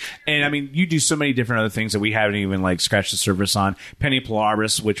 KenzoFKC.com. And I mean, you do so many different other things that we haven't even like scratched the surface on. Penny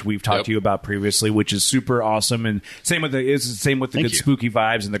Polaris, which we've talked Yep. to you about previously, which is super awesome, and same with the Thank good you. spooky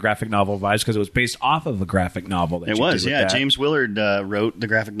vibes and the graphic novel vibes, because it was based off of a graphic novel. That It you was, did with yeah. that. James Willard wrote the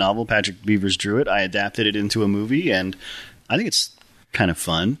graphic novel. Patrick Beavers drew it. I adapted it into a movie, and I think it's kind of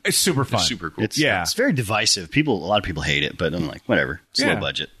fun. It's super fun. It's super cool. It's very divisive. A lot of people hate it, but I'm like, whatever. It's low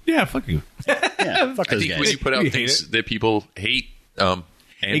budget. Yeah, fuck you. Yeah, fuck I those think when guys. you put out You hate things it. that people hate, and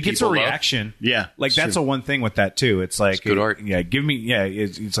It gets a people love, reaction. Yeah, Like it's that's true. a one thing with that too. It's like good art. Yeah, give me. Yeah,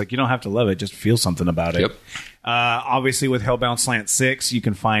 it's like you don't have to love it. Just feel something about it. Yep. Obviously, with Hellbound Slant 6, you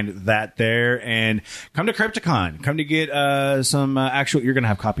can find that there. And come to Crypticon. Come to get some actual. You're going to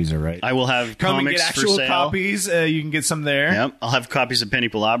have copies there, right? I will have Come and comics get for actual sale. copies. You can get some there. Yep, I'll have copies of Penny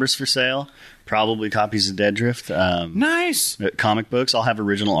Palabras for sale. Probably copies of Dead Drift. Nice. Comic books. I'll have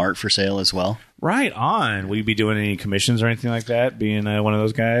original art for sale as well. Right on. Will you be doing any commissions or anything like that? Being one of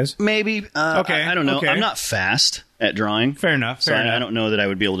those guys? Maybe. Okay, I don't know. okay. I'm not fast at drawing. Fair enough. So Fair I enough. don't know that I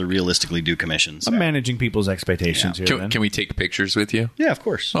would be able to realistically do commissions. I'm managing people's expectations here. Then. Can we take pictures with you? Yeah, of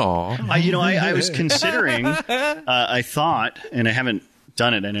course. Oh, I was considering. I thought, and I haven't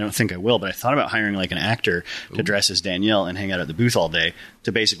done it, and I don't think I will, but I thought about hiring like an actor to dress as Danielle and hang out at the booth all day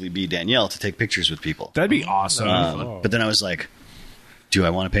to basically be Danielle to take pictures with people. That'd be awesome. But then I was like, do I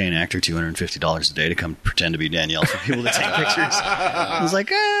want to pay an actor $250 a day to come pretend to be Danielle for people to take pictures? I was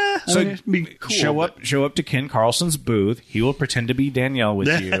like, it'd be cool. Show up to Ken Carlson's booth. He will pretend to be Danielle with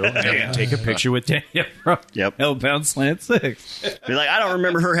you and take a picture with Danielle from Yep. Hellbound Slant 6. Be like, I don't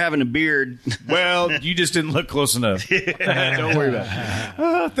remember her having a beard. Well, you just didn't look close enough. Don't worry about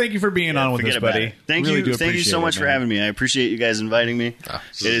it. Thank you for being on with Forget us, about buddy. it. Thank Really you. do Thank you so appreciate much it, for man. having me. I appreciate you guys inviting me.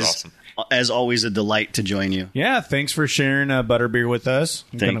 this It is is, awesome. as always, a delight to join you. Yeah, thanks for sharing butterbeer with us.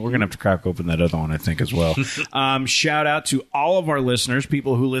 We're Thank going to have to crack open that other one, I think, as well. Shout out to all of our listeners,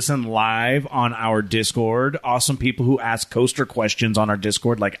 people who listen live on our Discord, awesome people who ask coaster questions on our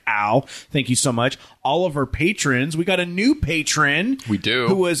Discord, like Al. Thank you so much. All of our patrons. We got a new patron. We do.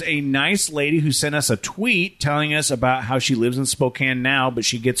 Who was a nice lady who sent us a tweet telling us about how she lives in Spokane now, but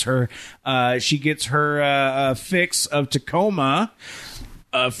she gets her fix of Tacoma.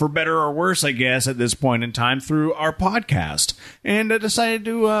 For better or worse, I guess, at this point in time, through our podcast. And decided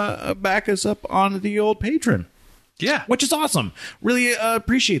to back us up on the old patron. Yeah. Which is awesome. Really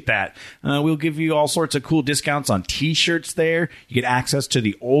appreciate that. We'll give you all sorts of cool discounts on T-shirts there. You get access to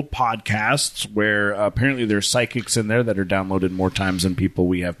the old podcasts where apparently there's psychics in there that are downloaded more times than people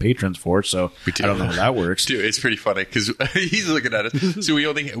we have patrons for. So We do. I don't know how that works. Dude, it's pretty funny because he's looking at us. So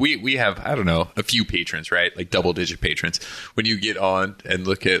we have, I don't know, a few patrons, right? Like double-digit patrons. When you get on and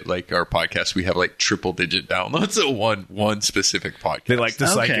look at like our podcast, we have like triple-digit downloads of one specific podcast. They like the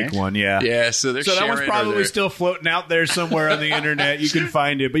psychic one, yeah. Yeah, so they're So that one's sharing probably or still floating out there somewhere on the internet. You can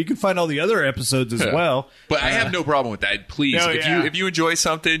find it, but you can find all the other episodes as well. But I have no problem with that. Please, No, yeah. if you enjoy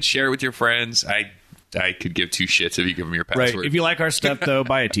something, share it with your friends. I could give two shits if you give them your Right. password. If you like our stuff, though,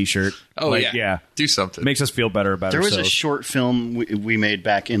 buy a T-shirt. Oh, Like, yeah. Do something. It makes us feel better about There was ourselves. a short film we made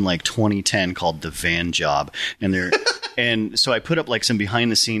back in like 2010 called The Van Job, and so I put up like some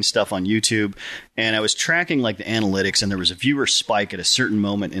behind the scenes stuff on YouTube, and I was tracking like the analytics, and there was a viewer spike at a certain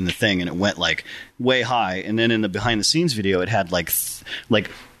moment in the thing, and it went like way high, and then in the behind the scenes video, it had like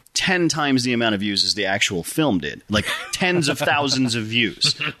 10 times the amount of views as the actual film did. Like tens of thousands of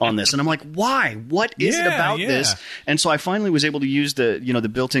views on this. And I'm like, why? What is it about this? And so I finally was able to use the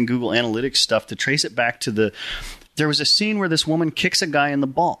built-in Google Analytics stuff to trace it back to there was a scene where this woman kicks a guy in the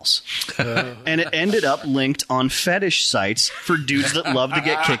balls. And it ended up linked on fetish sites for dudes that love to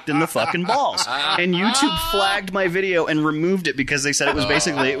get kicked in the fucking balls. And YouTube flagged my video and removed it because they said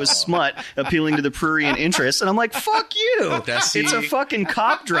it was smut appealing to the prurient interests. And I'm like, fuck you. It's a fucking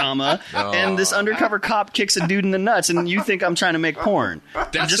cop drama, and this undercover cop kicks a dude in the nuts, and you think I'm trying to make porn.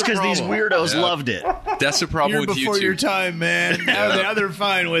 Just because these weirdos loved it. That's the problem with before YouTube. Your time, man. Now they're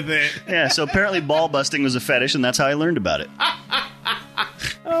fine with it. Yeah, so apparently ball busting was a fetish, and that's how I learned about it.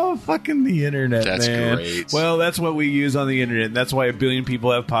 Oh, fucking the internet, that's man. Great. Well, that's what we use on the internet. That's why 1 billion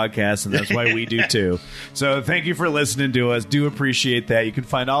people have podcasts, and that's why we do too. So thank you for listening to us. Do appreciate that. You can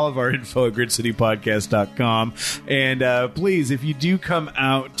find all of our info at gridcitypodcast.com. And please, if you do come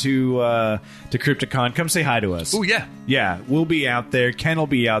out to Crypticon, come say hi to us. Oh, yeah. Yeah, we'll be out there. Ken will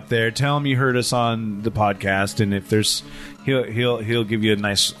be out there. Tell him you heard us on the podcast, and if there's... He'll give you a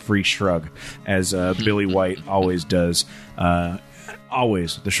nice free shrug, as Billy White always does.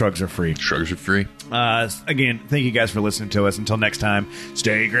 Always, the shrugs are free. Shrugs are free. Again, thank you guys for listening to us. Until next time,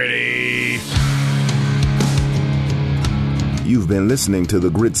 stay gritty. You've been listening to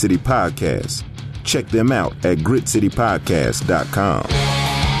the Grit City Podcast. Check them out at gritcitypodcast.com.